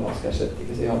til, og hva skal jeg slett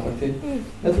ikke si ja takk til.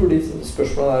 Jeg tror de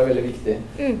spørsmålene veldig viktige,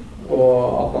 og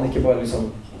at man ikke bare liksom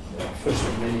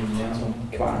forsvinner inn I en sånn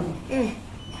kvern.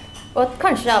 Og at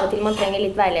kanskje av og til man trenger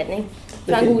litt veiledning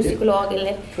fra en god psykolog,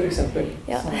 eller... For eksempel.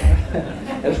 Ja.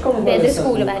 Ellers kan man bare bedre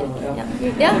skolevær.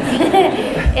 Ja.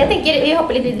 Jeg tenker, vi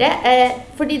hopper litt videre,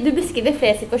 fordi du beskriver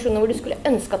flere situasjoner hvor du skulle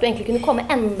ønske at du egentlig kunne komme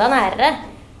enda nærere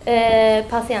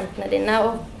pasientene dine,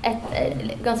 og et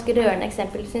ganske rørende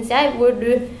eksempel, synes jeg, hvor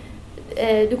du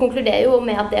konkluderer jo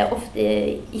med at det ofte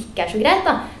ikke så greit,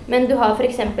 da. Men du har for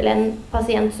eksempel en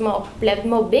pasient som har opplevd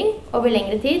mobbing over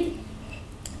lengre tid.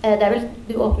 Det vel,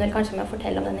 du åpner kanskje med å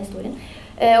fortelle om den historien.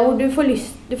 Hvor du får en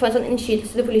sånn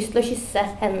innskytelse, du får lyst til å kysse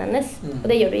hendene hennes, og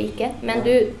det gjør du ikke. Men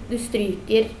du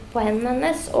stryker på hendene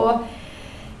hennes, og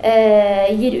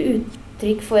gir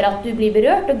uttrykk for at du blir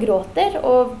berørt og gråter,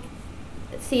 og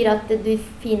sier at du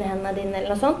fine hendene dine,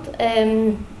 eller noe sånt.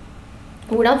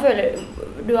 Hvordan føler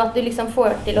du at du liksom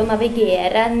får til å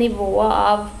navigere nivået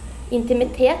av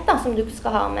intimitet da, som du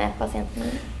skal ha med pasientene?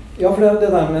 Ja, for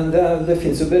det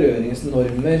finnes jo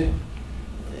berøringsnormer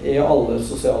i alle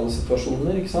sosiale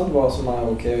situasjoner, ikke sant? Hva som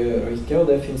ok å gjøre og ikke, og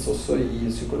det finnes også i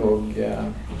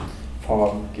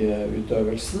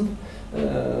psykologfagutøvelsen.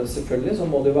 Selvfølgelig, så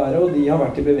må det være, og de har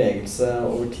vært i bevegelse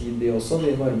over tid, de også,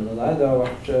 de normene der. Det har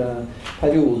vært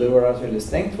perioder hvor det har vært veldig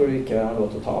strengt, hvor du ikke har lov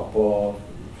til å ta på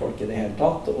folk i det hele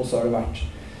tatt, og så har det vært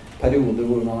perioder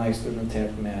hvor man har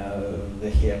eksperimentert med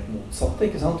det helt motsatte,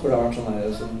 ikke sant? Hvor det har vært sånn her,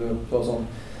 på sånn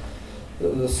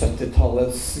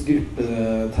 70-tallets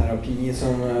gruppeterapi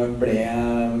som ble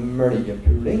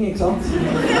møljepuling, ikke sant?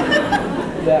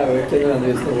 Det jo ikke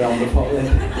nødvendigvis noe jeg anbefaler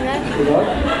i dag.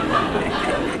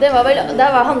 Det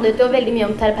handlet jo veldig mye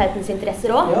om terapeutens interesser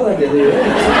også. Ja, det det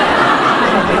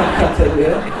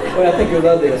gjør. Og jeg tenker jo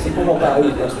det som på en måte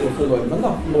utgangspunkt for normen,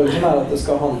 da. Normen at det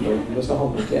skal handle om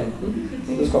klienten.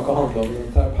 Det skal ikke handle om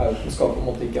terapeuten, skal på en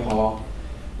måte ikke ha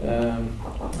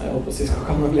jeg håper å si skal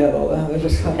ikke ha noe glede av det.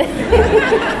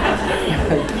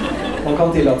 Man kan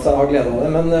tillate seg å ha glede av det,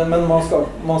 men man skal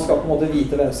på en måte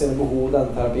vite hvem sine behov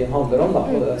denne terapien handler om, da.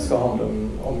 Og det skal handle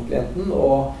om klienten,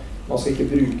 og man skal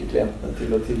ikke bruke klientene til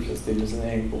å tilfredsstille sine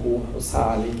egne behov, og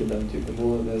særlig ikke den type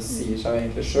behov. Det sier seg jo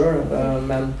egentlig selv,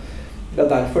 men det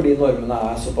derfor de normene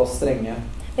såpass strenge.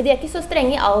 Men de ikke så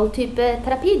strenge i all type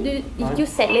terapi. Du gikk jo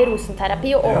selv i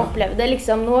rosenterapi og opplevde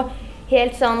liksom noe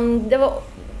helt sånn, det var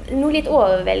noe litt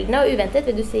overveldende og uventet,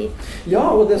 vil du si?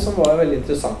 Ja, og det som var veldig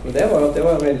interessant med det var at det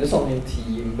var en veldig sånn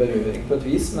intim berøring på et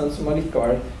vis, men som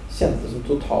allikevel kjentes som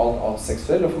totalt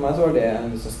aseksuell, og for meg så var det en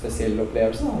liksom spesiell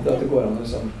opplevelse, da. Det at det går an å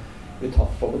liksom bli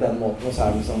tatt på den måten, og så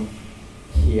det liksom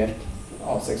helt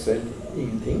aseksuelt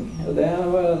ingenting. Og det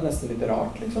var nesten litt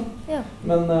rart, liksom. Ja.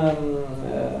 Men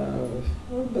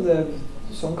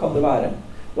sånn kan det være.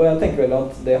 Og jeg tenker vel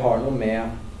at det har noe med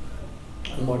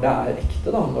når det ekte,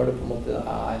 da, når det på en måte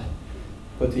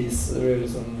på et vis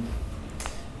liksom,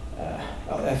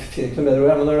 jeg finner ikke noe bedre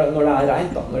ord, men når det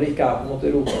rent, da, når det ikke på en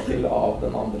måte rotet til av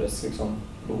den andres liksom,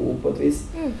 behov på et vis.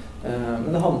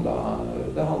 Men det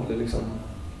handler liksom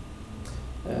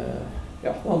det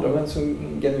handler om en sånn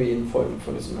genuin form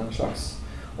for liksom en slags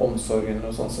omsorg eller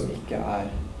noe sånt som ikke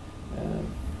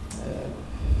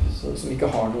som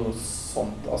ikke har noe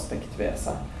sånt aspekt ved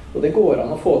seg. Og det går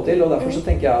an å få til, og derfor så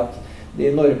tenker jeg at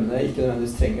de normene ikke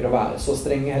nødvendigvis trenger å være så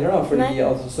strenge heller, da, fordi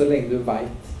altså, så lenge du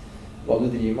vet hva du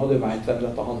driver med, og du vet hvem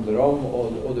dette handler om,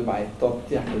 og du vet at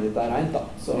hjertet ditt rent, da,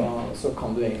 så kan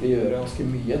du egentlig gjøre ganske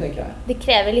mye, tenker jeg. Det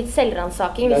krever litt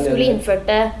selvransaking hvis du skulle innført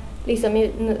det liksom i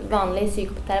vanlig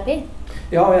psykoterapi?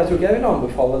 Ja, og jeg tror ikke jeg vil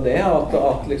anbefale det,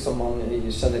 at liksom man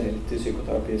generelt i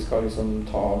psykoterapi skal liksom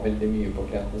ta veldig mye på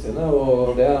klientene sine,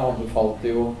 og det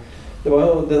anbefalte jo det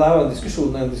der var en diskusjon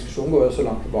går jo så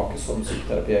langt tilbake som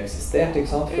psykoterapi har eksistert,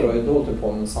 ikke sant? Freud holdt jo på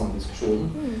med den samme diskusjonen,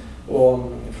 og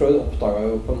Freud oppdaget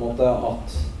jo på en måte at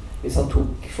hvis han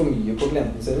tok for mye på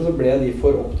klientene sine, så ble de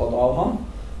for opptatt av han,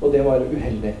 og det var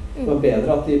uheldig. Det var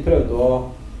bedre at de prøvde å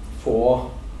få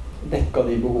dekket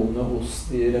de behovene hos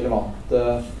de relevante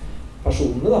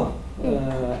personene, da,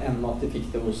 enn at de fikk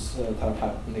det hos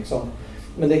terapeuten, liksom.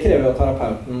 Men det krever jo at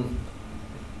terapeuten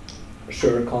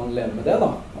selv kan leve med det, da,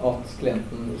 at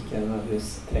klienten ikke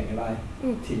nødvendigvis trenger deg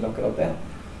til akkurat det.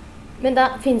 Men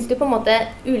da finnes det jo på en måte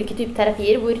ulike typer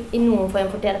terapier, hvor i noen form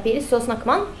for terapier så snakker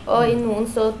man, og i noen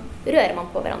så rører man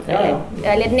på hverandre,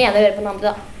 eller den ene rører på den andre,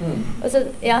 da. Og så,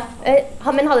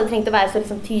 men hadde det trengt å være så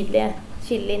liksom tydelige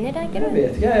skillelinjer, tenker du? Jeg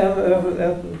vet ikke,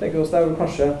 jeg tenker også det vel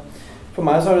kanskje, for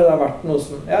meg så har det vært noe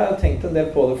som, jeg har tenkt en del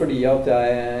på det fordi at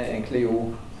jeg egentlig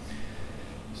jo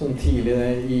sånn tidlig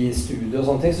i studiet og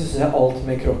sånne ting, så synes jeg alt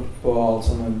med kropp og alt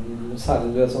sånn,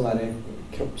 særlig sånn der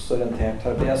kroppsorientert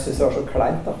terapi, jeg synes det var så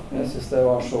kleint, da. Jeg synes det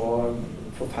var så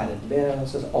forferdelig. Jeg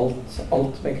synes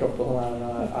alt med kropp og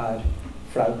sånn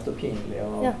flaut og pinlig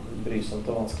og brysomt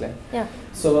og vanskelig. Ja.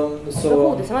 Så det var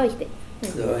hodet som var viktig.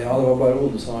 Det var bare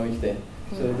hodet som var viktig.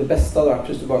 Så det beste hadde vært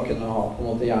hvis du bare kunne ha på en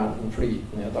måte hjernen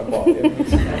flytende i et akvarium.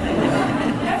 Liksom.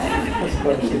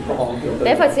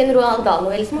 Det faktisk en Roald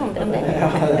Dahl-novelle som handler om det. Ja,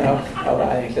 det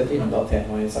egentlig et ynda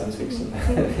tema i science fiction.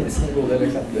 Det finnes en god del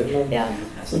eksempler. Men,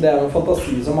 så det en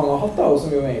fantasi som mange har hatt, da, og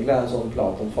som jo egentlig en sånn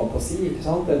Platon-fantasi, ikke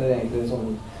sant? Eller egentlig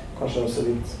sånn, kanskje også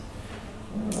litt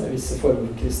visse former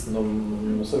for kristendom,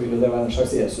 så vil jo det være en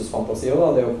slags Jesus-fantasi også, da.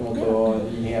 Det å på en måte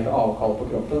gi helt avkall på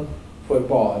kroppen for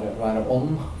bare å være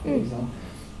ånd, ikke sant?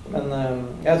 Men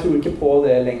jeg tror ikke på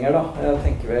det lenger, da. Jeg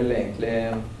tenker vel egentlig,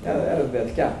 jeg vet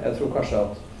ikke, jeg tror kanskje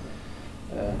at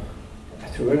jeg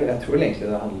tror vel egentlig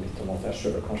det handler litt om at jeg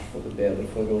selv kanskje får et bedre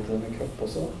forhold til min kropp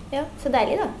også. Ja, så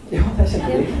deilig da. Ja, det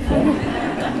kjempedeilig.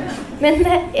 Men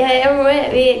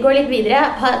vi går litt videre.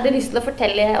 Jeg hadde lyst til å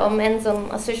fortelle om en sånn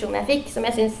assosiasjon jeg fikk, som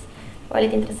jeg synes var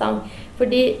litt interessant.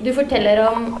 Fordi du forteller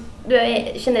om, du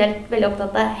generelt veldig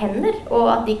opptatt av hender, og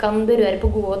at de kan berøre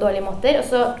på gode og dårlige måter. Og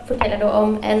så forteller du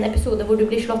om en episode hvor du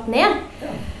blir slått ned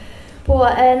på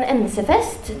en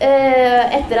MC-fest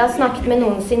etter å ha snakket med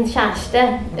noen sin kjæreste.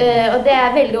 Og det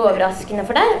veldig overraskende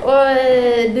for deg. Og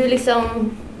du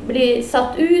liksom blir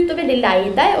satt ut og veldig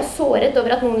lei deg og såret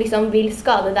over at noen liksom vil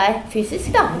skade deg fysisk,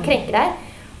 da, krenke deg.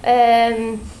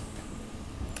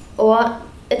 Og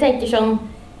jeg tenker sånn,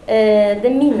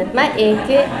 det minnet meg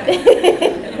egentlig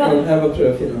Jeg bare prøver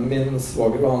å finne min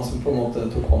svoger var han som på en måte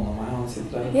tok hånd om meg. Han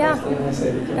sitter der. Ja.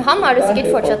 Han har du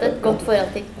sikkert fortsatt et godt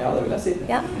forhold til. Ja, det vil jeg si.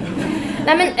 Ja.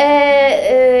 Nei, men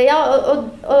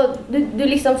og du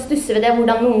liksom stusser ved det,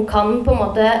 hvordan noen kan på en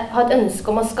måte ha et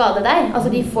ønske om å skade deg.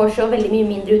 Altså de får så veldig mye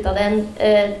mindre ut av det enn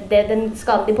den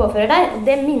skaden de påfører deg.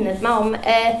 Det minnet meg om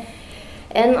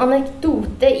en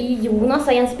anekdote i Jonas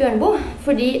av Jens Bjørneboe,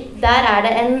 fordi der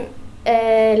det en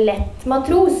lett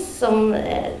matros som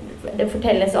det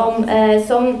fortelles om,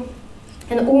 som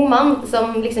en ung mann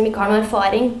som liksom ikke har noen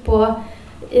erfaring på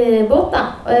båt da,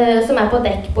 som på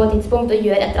dekk på et tidspunkt og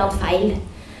gjør et eller annet feil.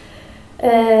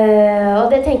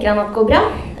 Og det tenker han at går bra,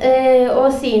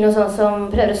 og sier noe sånn som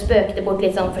prøver å spøke det bort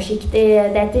litt sånn forsiktig.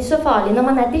 Det ikke så farlig når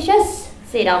man til sjøs,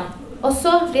 sier han. Og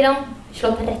så blir han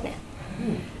slått rett ned.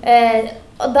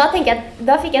 Og da tenker jeg,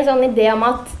 da fikk jeg en sånn idé om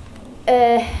at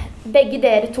begge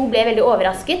dere to ble veldig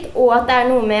overrasket, og at det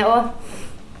noe med å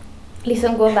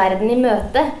liksom gå verden i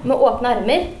møte med åpne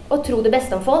armer og tro det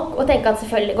beste om folk, og tenke at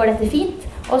selvfølgelig går dette fint,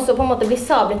 og så på en måte bli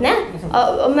sablet ned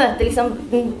og møte liksom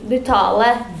den brutale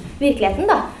virkeligheten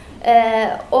da.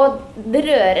 Og det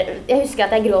rører, jeg husker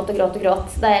at jeg gråt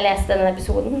da jeg leste denne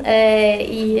episoden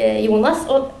i Jonas,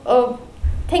 og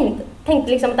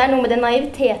tenkte liksom at det noe med den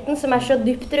naiviteten som så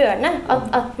dypt rørende,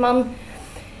 at man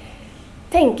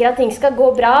tenker at ting skal gå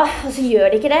bra, og så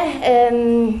gjør det ikke det.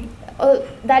 Og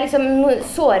det liksom noe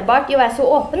sårbart i å være så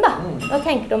åpen, da. Hva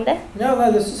tenker du om det? Ja, nei,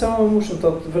 det synes jeg var morsomt,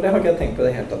 for det har ikke jeg tenkt på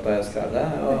det helt tatt da jeg skrev det,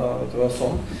 og at det var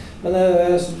sånn. Men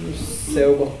jeg ser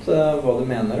jo godt hva du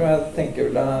mener, og jeg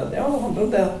tenker vel det handler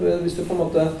om det, at hvis du på en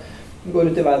måte går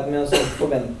ut i verden med en sånn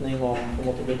forventning om på en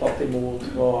måte å bli tatt imot,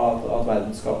 og at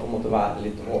verden skal på en måte være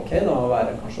litt ok, da, og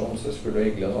være kanskje omsorgsfull og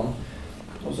hyggelig og sånn,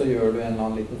 og så gjør du en eller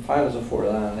annen liten feil, og så får du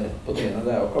deg rett på trynet.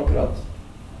 Det jo ikke akkurat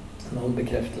noen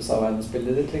bekreftelse av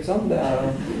verdensbildet ditt, liksom. Det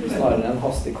jo snarere en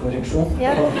hastig korreksjon.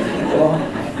 Ja.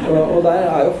 Og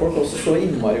der jo folk også så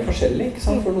innmari forskjellige, ikke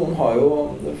sant? For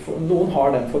noen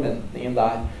har den forventningen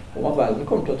der om at verden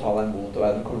kommer til å ta deg imot, og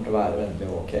verden kommer til å være vennlig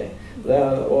og ok.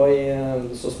 Og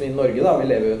sånn som i Norge, da,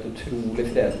 vi lever jo et utrolig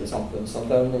fredelig samfunn. Sant?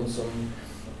 Det jo noen som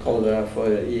kaller det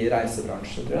for, i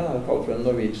reisebransjen, tror jeg, det kaller for en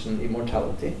Norwegian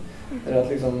immortality. At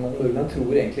liksom, nordmenn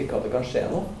tror egentlig ikke at det kan skje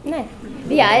noe. Nei,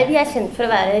 vi kjent for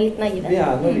å være litt naive. Vi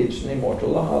Norwegian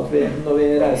immortal, da. At når vi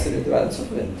reiser ut i verden, så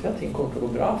forventer vi at ting kommer til å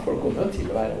gå bra. Folk kommer jo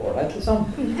til å være ålreit, liksom.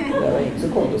 Det jo ingen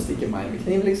som kommer til å stikke meg med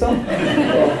kniv, liksom.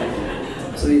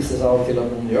 Og så viser det seg av og til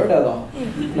at noen gjør det, da.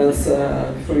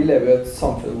 For vi lever jo i et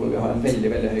samfunn hvor vi har en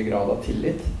veldig, veldig høy grad av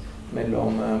tillit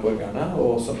mellom borgerne,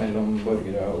 og også mellom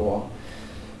borgere og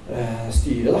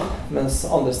styre, da. Mens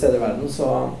andre steder i verden så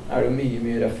det jo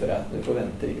mye røffere. Du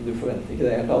forventer ikke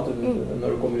det helt tatt.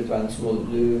 Når du kommer ut i verden så må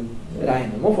du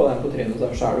regne med å få den på trynet,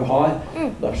 derfor du hard.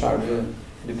 Derfor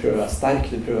du prøver å være sterk,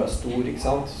 du prøver å være stor, ikke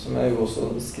sant? Som jeg jo også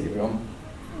skriver om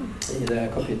i det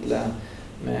kapitlet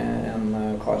med en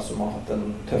kar som har hatt en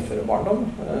tøffere barndom,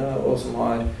 og som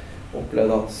har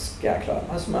opplevd at skal jeg klare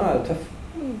meg, så må jeg være tøff.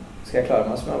 Skal jeg klare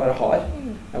meg, så må jeg være hard.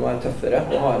 Jeg må være tøffere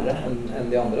og hardere enn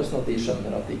de andre, sånn at de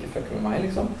skjønner at de ikke fucker med meg,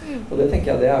 liksom. Og det tenker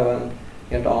jeg, det jo en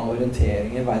helt annen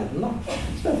orientering i verden, da.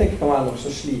 Som jeg tenker kan være nok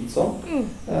så slitsom.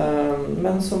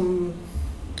 Men som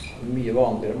mye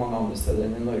vanligere mange andre steder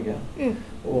enn i Norge.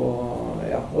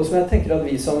 Og som jeg tenker at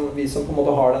vi som på en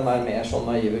måte har den der mer sånn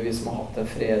naive, vi som har hatt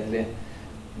en fredelig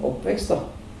oppvekst, da.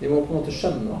 Vi må på en måte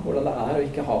skjønne hvordan det å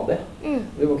ikke ha det.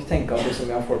 Vi må ikke tenke at liksom,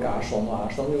 ja, folk sånn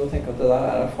og sånn. Vi må tenke at det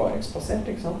der erfaringsbasert,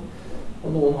 ikke sant? Og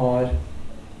noen har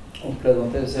opplevd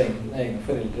at deres egne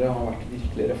foreldre har vært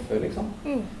virkelig røffe, liksom.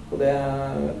 Og det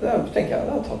tenker jeg,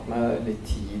 det har tatt meg litt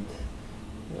tid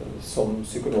som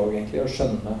psykolog egentlig, å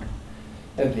skjønne.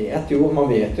 Man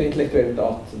vet jo intellektuelt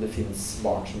at det finnes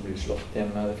barn som blir slått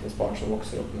hjemme, det finnes barn som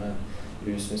vokser opp med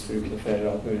rusmisbrukende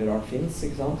foreldre, alt mulig rart finnes,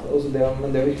 ikke sant?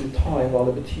 Men det å virkelig ta inn hva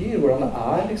det betyr, hvordan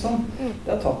det liksom,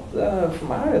 for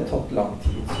meg har det tatt lang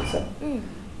tid, synes jeg.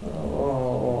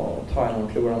 Og ta inn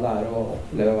ordentlig hvordan det å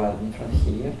oppleve verden fra en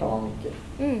helt annen vinkel.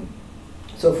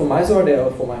 Så for meg så var det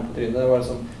å få meg inn på trynet, det var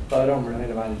liksom, da ramler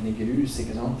hele verden i grus,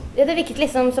 ikke sant? Ja, det virket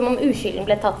liksom som om uskylden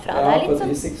ble tatt fra deg, litt sånn. Ja, på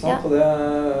et vis, ikke sant? Og det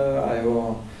jo,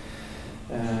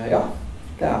 ja,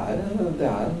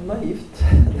 det naivt.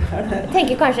 Jeg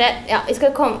tenker kanskje, ja,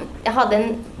 jeg hadde en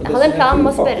plan med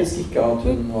å spørre. Jeg tror faktisk ikke at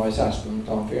hun var kjæresten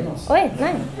til han fyren, altså. Oi,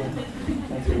 nei.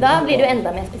 Da blir du enda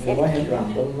mer spesiell. Det var helt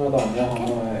random dame,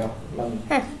 ja, men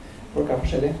folk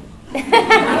forskjellige.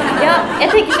 Ja, jeg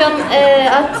tenker sånn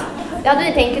at ja, du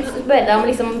tenker spørre deg om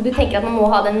liksom, du tenker at man må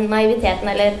ha den naiviteten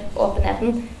eller åpenheten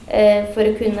for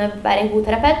å kunne være en god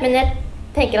terapeut, men jeg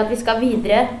tenker at vi skal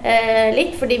videre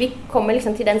litt, fordi vi kommer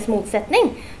liksom til dens motsetning,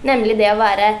 nemlig det å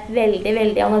være veldig,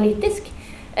 veldig analytisk,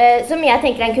 som jeg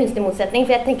tenker en kunstig motsetning,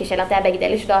 for jeg tenker selv at det begge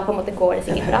deler, så da på en måte går det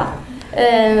sikkert bra.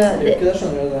 Det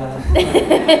skjønner du det.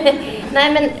 Nei,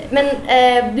 men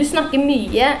du snakker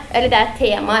mye, eller det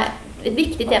et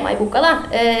viktig tema i boka da,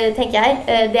 tenker jeg,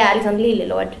 det liksom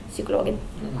Lillelord-psykologen.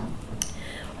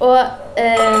 Og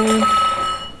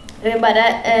jeg vil bare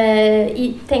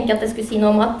tenke at jeg skulle si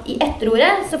noe om at i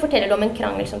etterordet så forteller du om en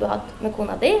krangel som du har hatt med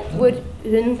kona di, hvor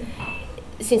hun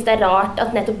synes det rart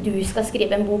at nettopp du skal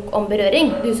skrive en bok om berøring.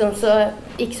 Du som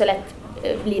ikke så lett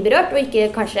blir berørt, og ikke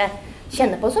kanskje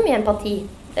kjenner på så mye empati.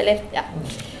 Eller, ja.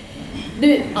 Du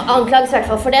anklages i hvert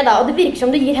fall for det da, og det virker som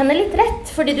du gir henne litt rett,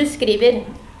 fordi du skriver: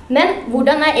 men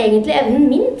hvordan egentlig evnen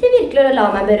min til virkelig å la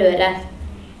meg berøre?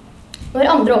 Når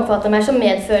andre oppfatter meg som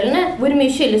medfølende, hvor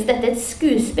mye skyldes dette et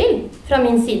skuespill fra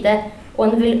min side, og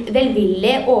en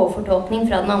velvillig overfortolkning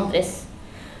fra den andres?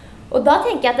 Og da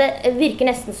tenker jeg at det virker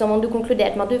nesten som om du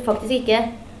konkluderte med at du faktisk ikke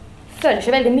føler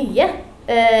så veldig mye.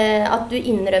 At du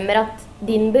innrømmer at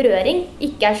din berøring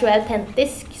ikke så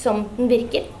autentisk som den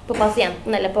virker på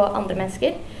pasienten eller på andre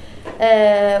mennesker.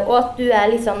 Og at du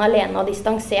litt sånn alene og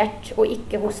distansert og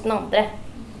ikke hos den andre.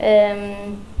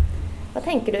 Hva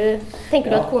tenker du?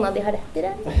 Tenker du at kona di har rett i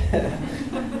det?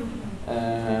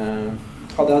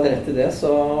 Hadde jeg hatt rett i det,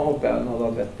 så håper jeg hun hadde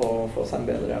hatt vett på å få seg en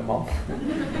bedre mann.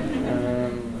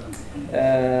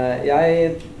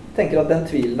 Jeg tenker at den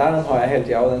tvilen der, den har jeg hele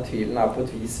tiden, og den tvilen på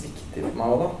et vis viktig for meg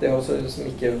også da. Det å liksom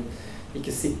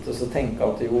ikke sitte og tenke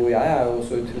at jo, jeg jo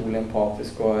så utrolig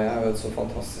empatisk, og jeg jo et så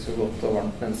fantastisk og godt og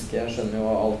varmt menneske, jeg skjønner jo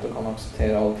alt og kan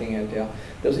akseptere allting hele tiden.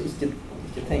 Det å ikke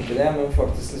tenke det, men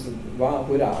faktisk liksom,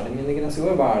 hvor det mine grenser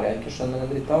går? Hva det jeg ikke skjønner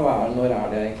en dritt av? Når det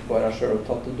jeg egentlig bare selv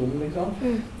opptatt og dum, liksom?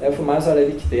 For meg så det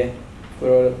viktig for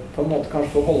å på en måte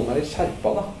kanskje få holde meg litt skjerpa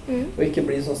da, og ikke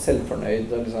bli sånn selvfornøyd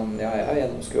og liksom, ja, jeg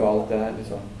gjennomskuer alt det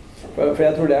liksom. For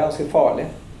jeg tror det ganske farlig,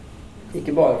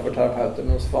 ikke bare for terapeuter,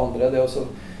 men også for andre, det å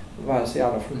være så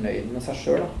jævla fornøyd med seg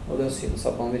selv da, og det å synes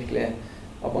at man virkelig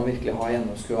har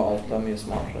gjennomskuet alt og mye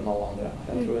smartere enn alle andre.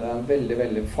 Jeg tror det en veldig,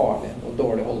 veldig farlig og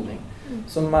dårlig holdning,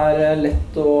 som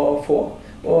lett å få.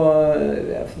 Og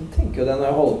jeg tenker jo det når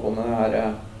jeg holder på med det her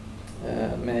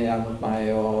med Jeg mot meg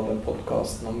og den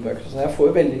podcasten om bøker, så jeg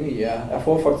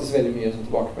får faktisk veldig mye sånn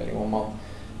tilbakemelding om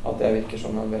at jeg virker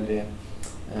som en veldig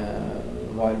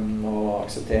varm og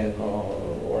aksepterende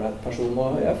og ålreit person,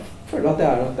 og jeg føler at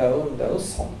det er jo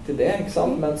sant i det, ikke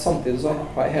sant? Men samtidig så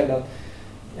har jeg hele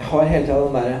tiden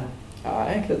den der,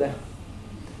 egentlig det?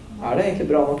 Det egentlig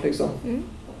bra nok, liksom?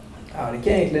 Det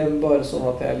ikke egentlig bare sånn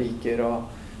at jeg liker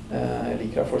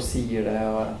at folk sier det,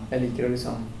 og jeg liker å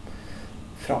liksom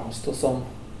framstå som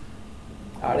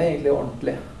det egentlig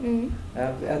ordentlig?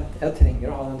 Jeg trenger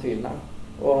å ha den tvilen her,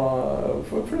 og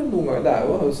for noen ganger, det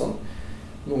jo sånn,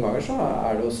 noen ganger så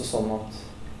det også sånn at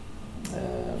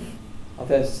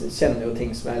jeg kjenner jo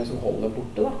ting som jeg liksom holder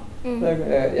borte da.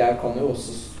 Jeg kan jo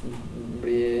også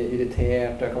bli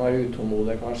irritert, jeg kan være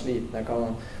utålmodig, jeg kan være sliten, jeg kan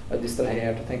være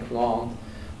distrahert og tenke på noe annet.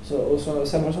 Så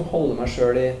jeg må liksom holde meg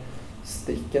selv i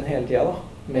strikken hele tiden da,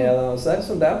 med det.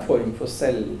 Så det en form for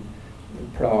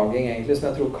selvplaging egentlig, som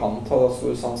jeg tror kan ta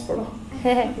stor sans for da.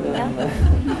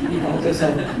 Men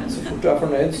så fort du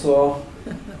fornøyd, så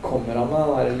kommer han med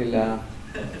den der lille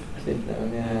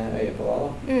knyttneven i øyet på deg da.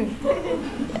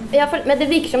 Ja, men det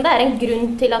virker som det en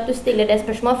grunn til at du stiller det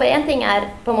spørsmålet, for en ting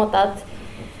på en måte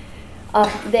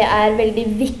at det veldig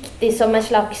viktig som et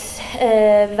slags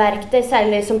verktøy,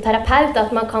 særlig som terapeut,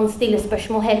 at man kan stille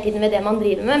spørsmål hele tiden ved det man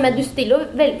driver med, men du stiller jo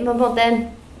på en måte,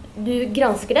 du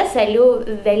gransker deg selv jo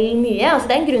vel mye, altså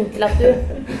det en grunn til at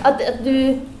du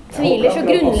tviler så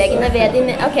grunnleggende ved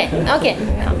din... Ok,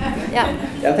 ja.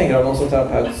 Jeg tenker at man som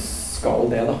terapeut skal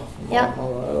det da,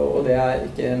 og det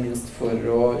ikke minst for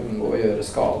å unngå å gjøre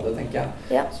skade, tenker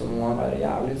jeg, så må man være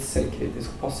jævlig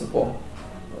selvkritisk og passe på.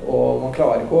 Og man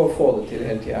klarer ikke å få det til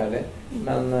hele tiden heller.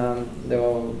 Men det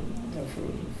var...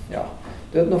 Ja.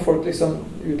 Du vet, når folk liksom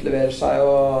utleverer seg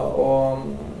og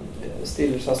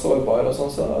stiller seg sårbar og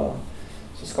sånn,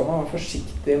 så skal man være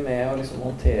forsiktig med å liksom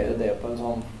håndtere det på en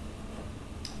sånn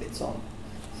litt sånn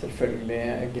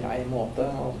selvfølgelig grei måte.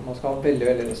 Man skal ha veldig,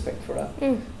 veldig respekt for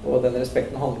det. Og den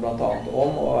respekten handler blant annet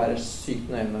om å være sykt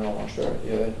nøye med hva man selv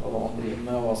gjør, og hva man driver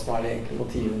med, og hva som de egentlige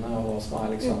motivene, og hva som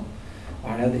liksom...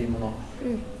 Hva det jeg driver med nå?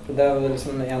 For det jo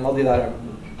liksom en av de der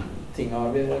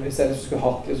tingene, hvis jeg skulle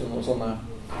hatt liksom noen sånne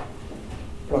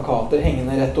plakater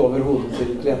hengende rett over hodet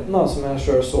til klienten da, som jeg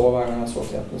selv så hver gang jeg så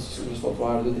klienten, så skulle det stått,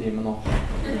 hva det du driver med nå?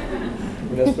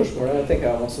 For det spørsmålet, jeg tenker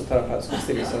jeg også terapeut skal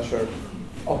stille seg selv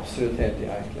absolutt hele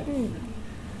tiden, egentlig.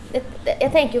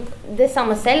 Jeg tenker jo det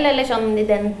samme selv, eller sånn i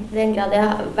den grad jeg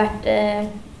har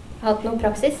hatt noen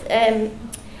praksis.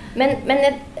 Men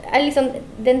liksom,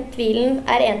 den tvilen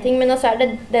en ting, men også det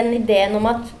den ideen om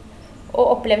at å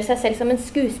oppleve seg selv som en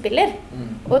skuespiller.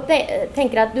 Og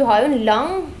tenker at du har jo en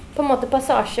lang på en måte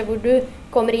passasje hvor du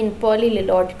kommer inn på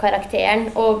Lillelord-karakteren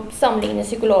og sammenligner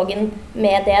psykologen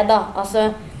med det da.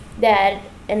 Altså, det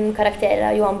en karakter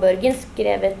av Johan Børgen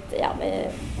skrevet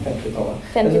med 50-tallet.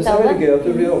 Jeg synes det veldig gøy at du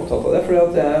blir opptatt av det, for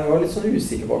jeg var litt sånn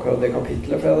usikker på akkurat det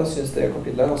kapitlet, for jeg synes det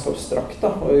kapitlet ganske abstrakt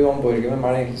da. Og Johan Børgen, hvem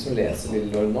det egentlig som leser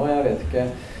Lillelord nå? Jeg vet ikke.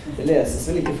 Det leses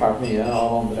vel ikke fælt mye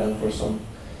av andre enn folk som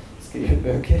skriver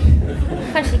bøker.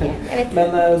 Kanskje ikke, jeg vet ikke. Men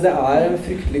det en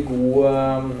fryktelig god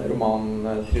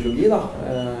romantrilogi da,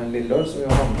 Lillelord, som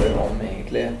jo handler om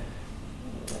egentlig,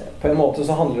 på en måte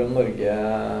så handler det om Norge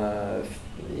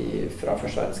fra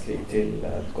første verdenskrig til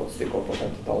et godt stykke opp på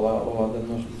 50-tallet, og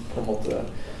på en måte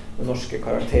den norske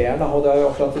karakteren da. Og det jo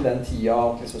akkurat i den tida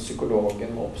at liksom,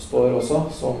 psykologen oppstår også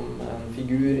som en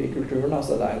figur i kulturen da.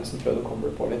 Så det liksom prøvd å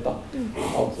koble på litt da.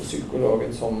 At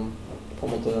psykologen som på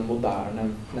en måte den moderne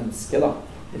menneske da,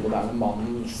 den moderne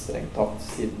mannen strengt tatt,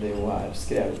 siden det jo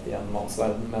skrevet i en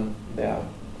mannsverden, men det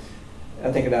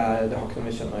jeg tenker det har ikke noe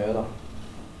med kjønn å gjøre da.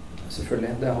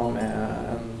 Selvfølgelig, det har med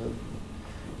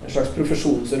en slags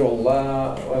profesjonsrolle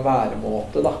og en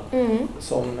væremåte da,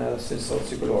 som jeg synes at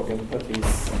psykologen på et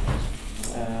vis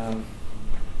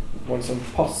må liksom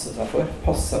passe seg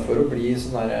for å bli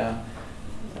sånn der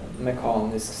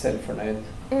mekanisk selvfornøyd,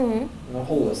 men å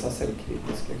holde seg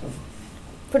selvkritisk liksom.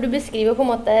 For du beskriver på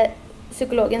en måte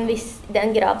psykologen, hvis den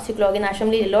grad psykologen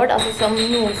som Lillelord, altså som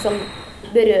noen som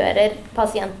berører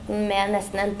pasienten med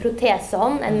nesten en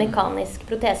protesehånd, en mekanisk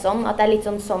protesehånd, at det litt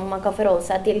sånn man kan forholde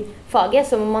seg til faget,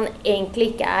 som man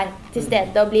egentlig ikke til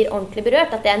stede og blir ordentlig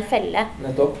berørt, at det en felle.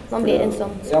 Nettopp. Man blir en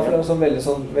sånn... Ja, for det sånn veldig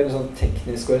sånn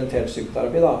teknisk orientert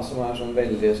psykoterapi da, som sånn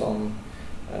veldig sånn...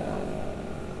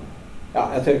 Ja,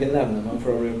 jeg tør ikke nevne noe,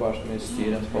 for det blir bare så mye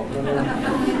styr etterpå. Men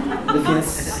det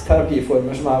finnes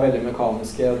terapiformer som veldig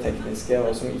mekaniske og tekniske,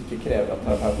 og som ikke krever at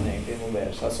terapeuten egentlig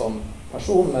involverer seg som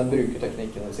person, men bruker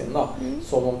teknikkene sine da.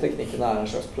 Som om teknikken en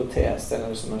slags protese,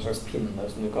 eller som en slags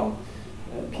pinne som du kan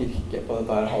pirke på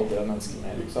dette her halvdøde mennesket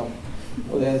med, liksom.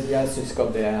 Og jeg synes ikke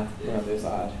at det nødvendigvis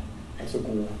en så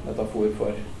god metafor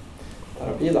for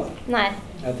terapi da. Nei.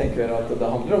 Jeg tenker at det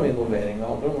handler om involvering,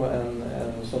 det handler om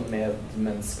en sånn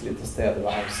medmenneskelig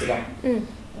tilstedeværelse da.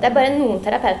 Det bare noen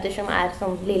terapeuter som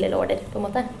sånn Lillelorder på en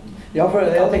måte. Ja, for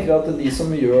jeg tenker at de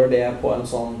som gjør det på en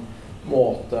sånn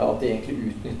måte at de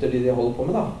egentlig utnytter de holder på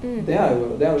med da,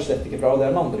 det jo slett ikke bra, og det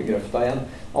den andre grøfta igjen.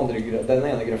 Den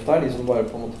ene grøfta de som bare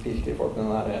på en måte pirker folk med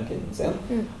den der pinnen sin,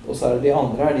 og så det de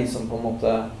andre de som på en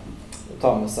måte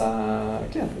tar med seg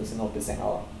klientene sine opp i senga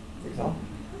da, ikke sant?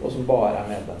 Og som bare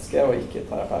medmenneske og ikke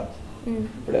terapeut.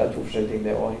 For det to forskjellige ting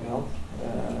det også, ikke sant?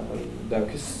 Det jo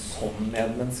ikke sånn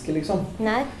medmenneske, liksom.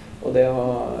 Nei. Og det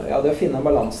å finne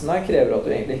balansen der krever at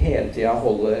du egentlig hele tiden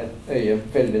holder øyet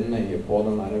veldig nøye på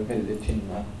den der veldig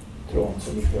tynne tråden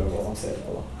som du prøver å avansere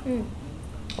på da.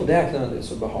 Og det ikke nødvendigvis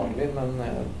så behagelig, men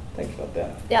jeg tenker at det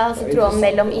ja, altså tråden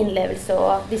mellom innlevelse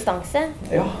og distanse.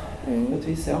 Ja, på et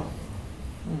vis, ja.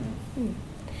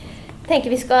 Jeg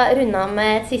tenker vi skal runde av med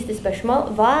et siste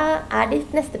spørsmål. Hva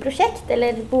ditt neste prosjekt,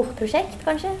 eller bokprosjekt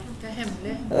kanskje? Det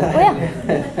hemmelig. Ja.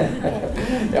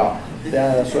 Ja,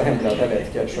 det så hemmelig at jeg vet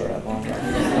ikke helt selv ennå.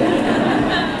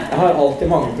 Jeg har alltid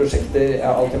mange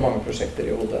prosjekter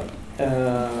i hodet.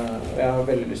 Jeg har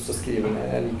veldig lyst til å skrive mer.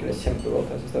 Jeg liker det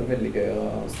kjempegodt. Jeg synes det er veldig gøy å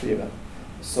skrive.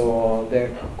 Så det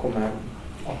kommer jeg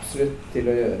absolutt til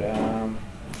å gjøre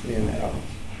mye mer av.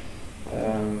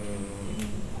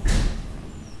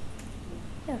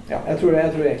 Ja, jeg tror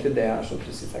egentlig det er så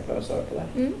presist jeg klarer å svare på det.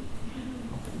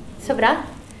 Så bra.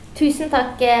 Tusen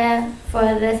takk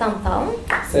for samtalen.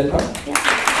 Selv takk. Ja.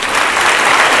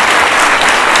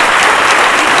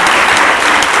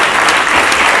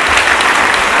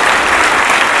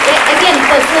 Jeg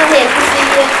glemte også helt å si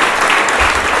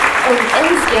jeg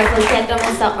husker jeg helt om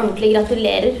jeg sa ordentlig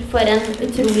gratulerer for en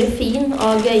utrolig fin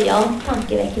og gøyal,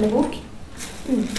 tankevekkende bok.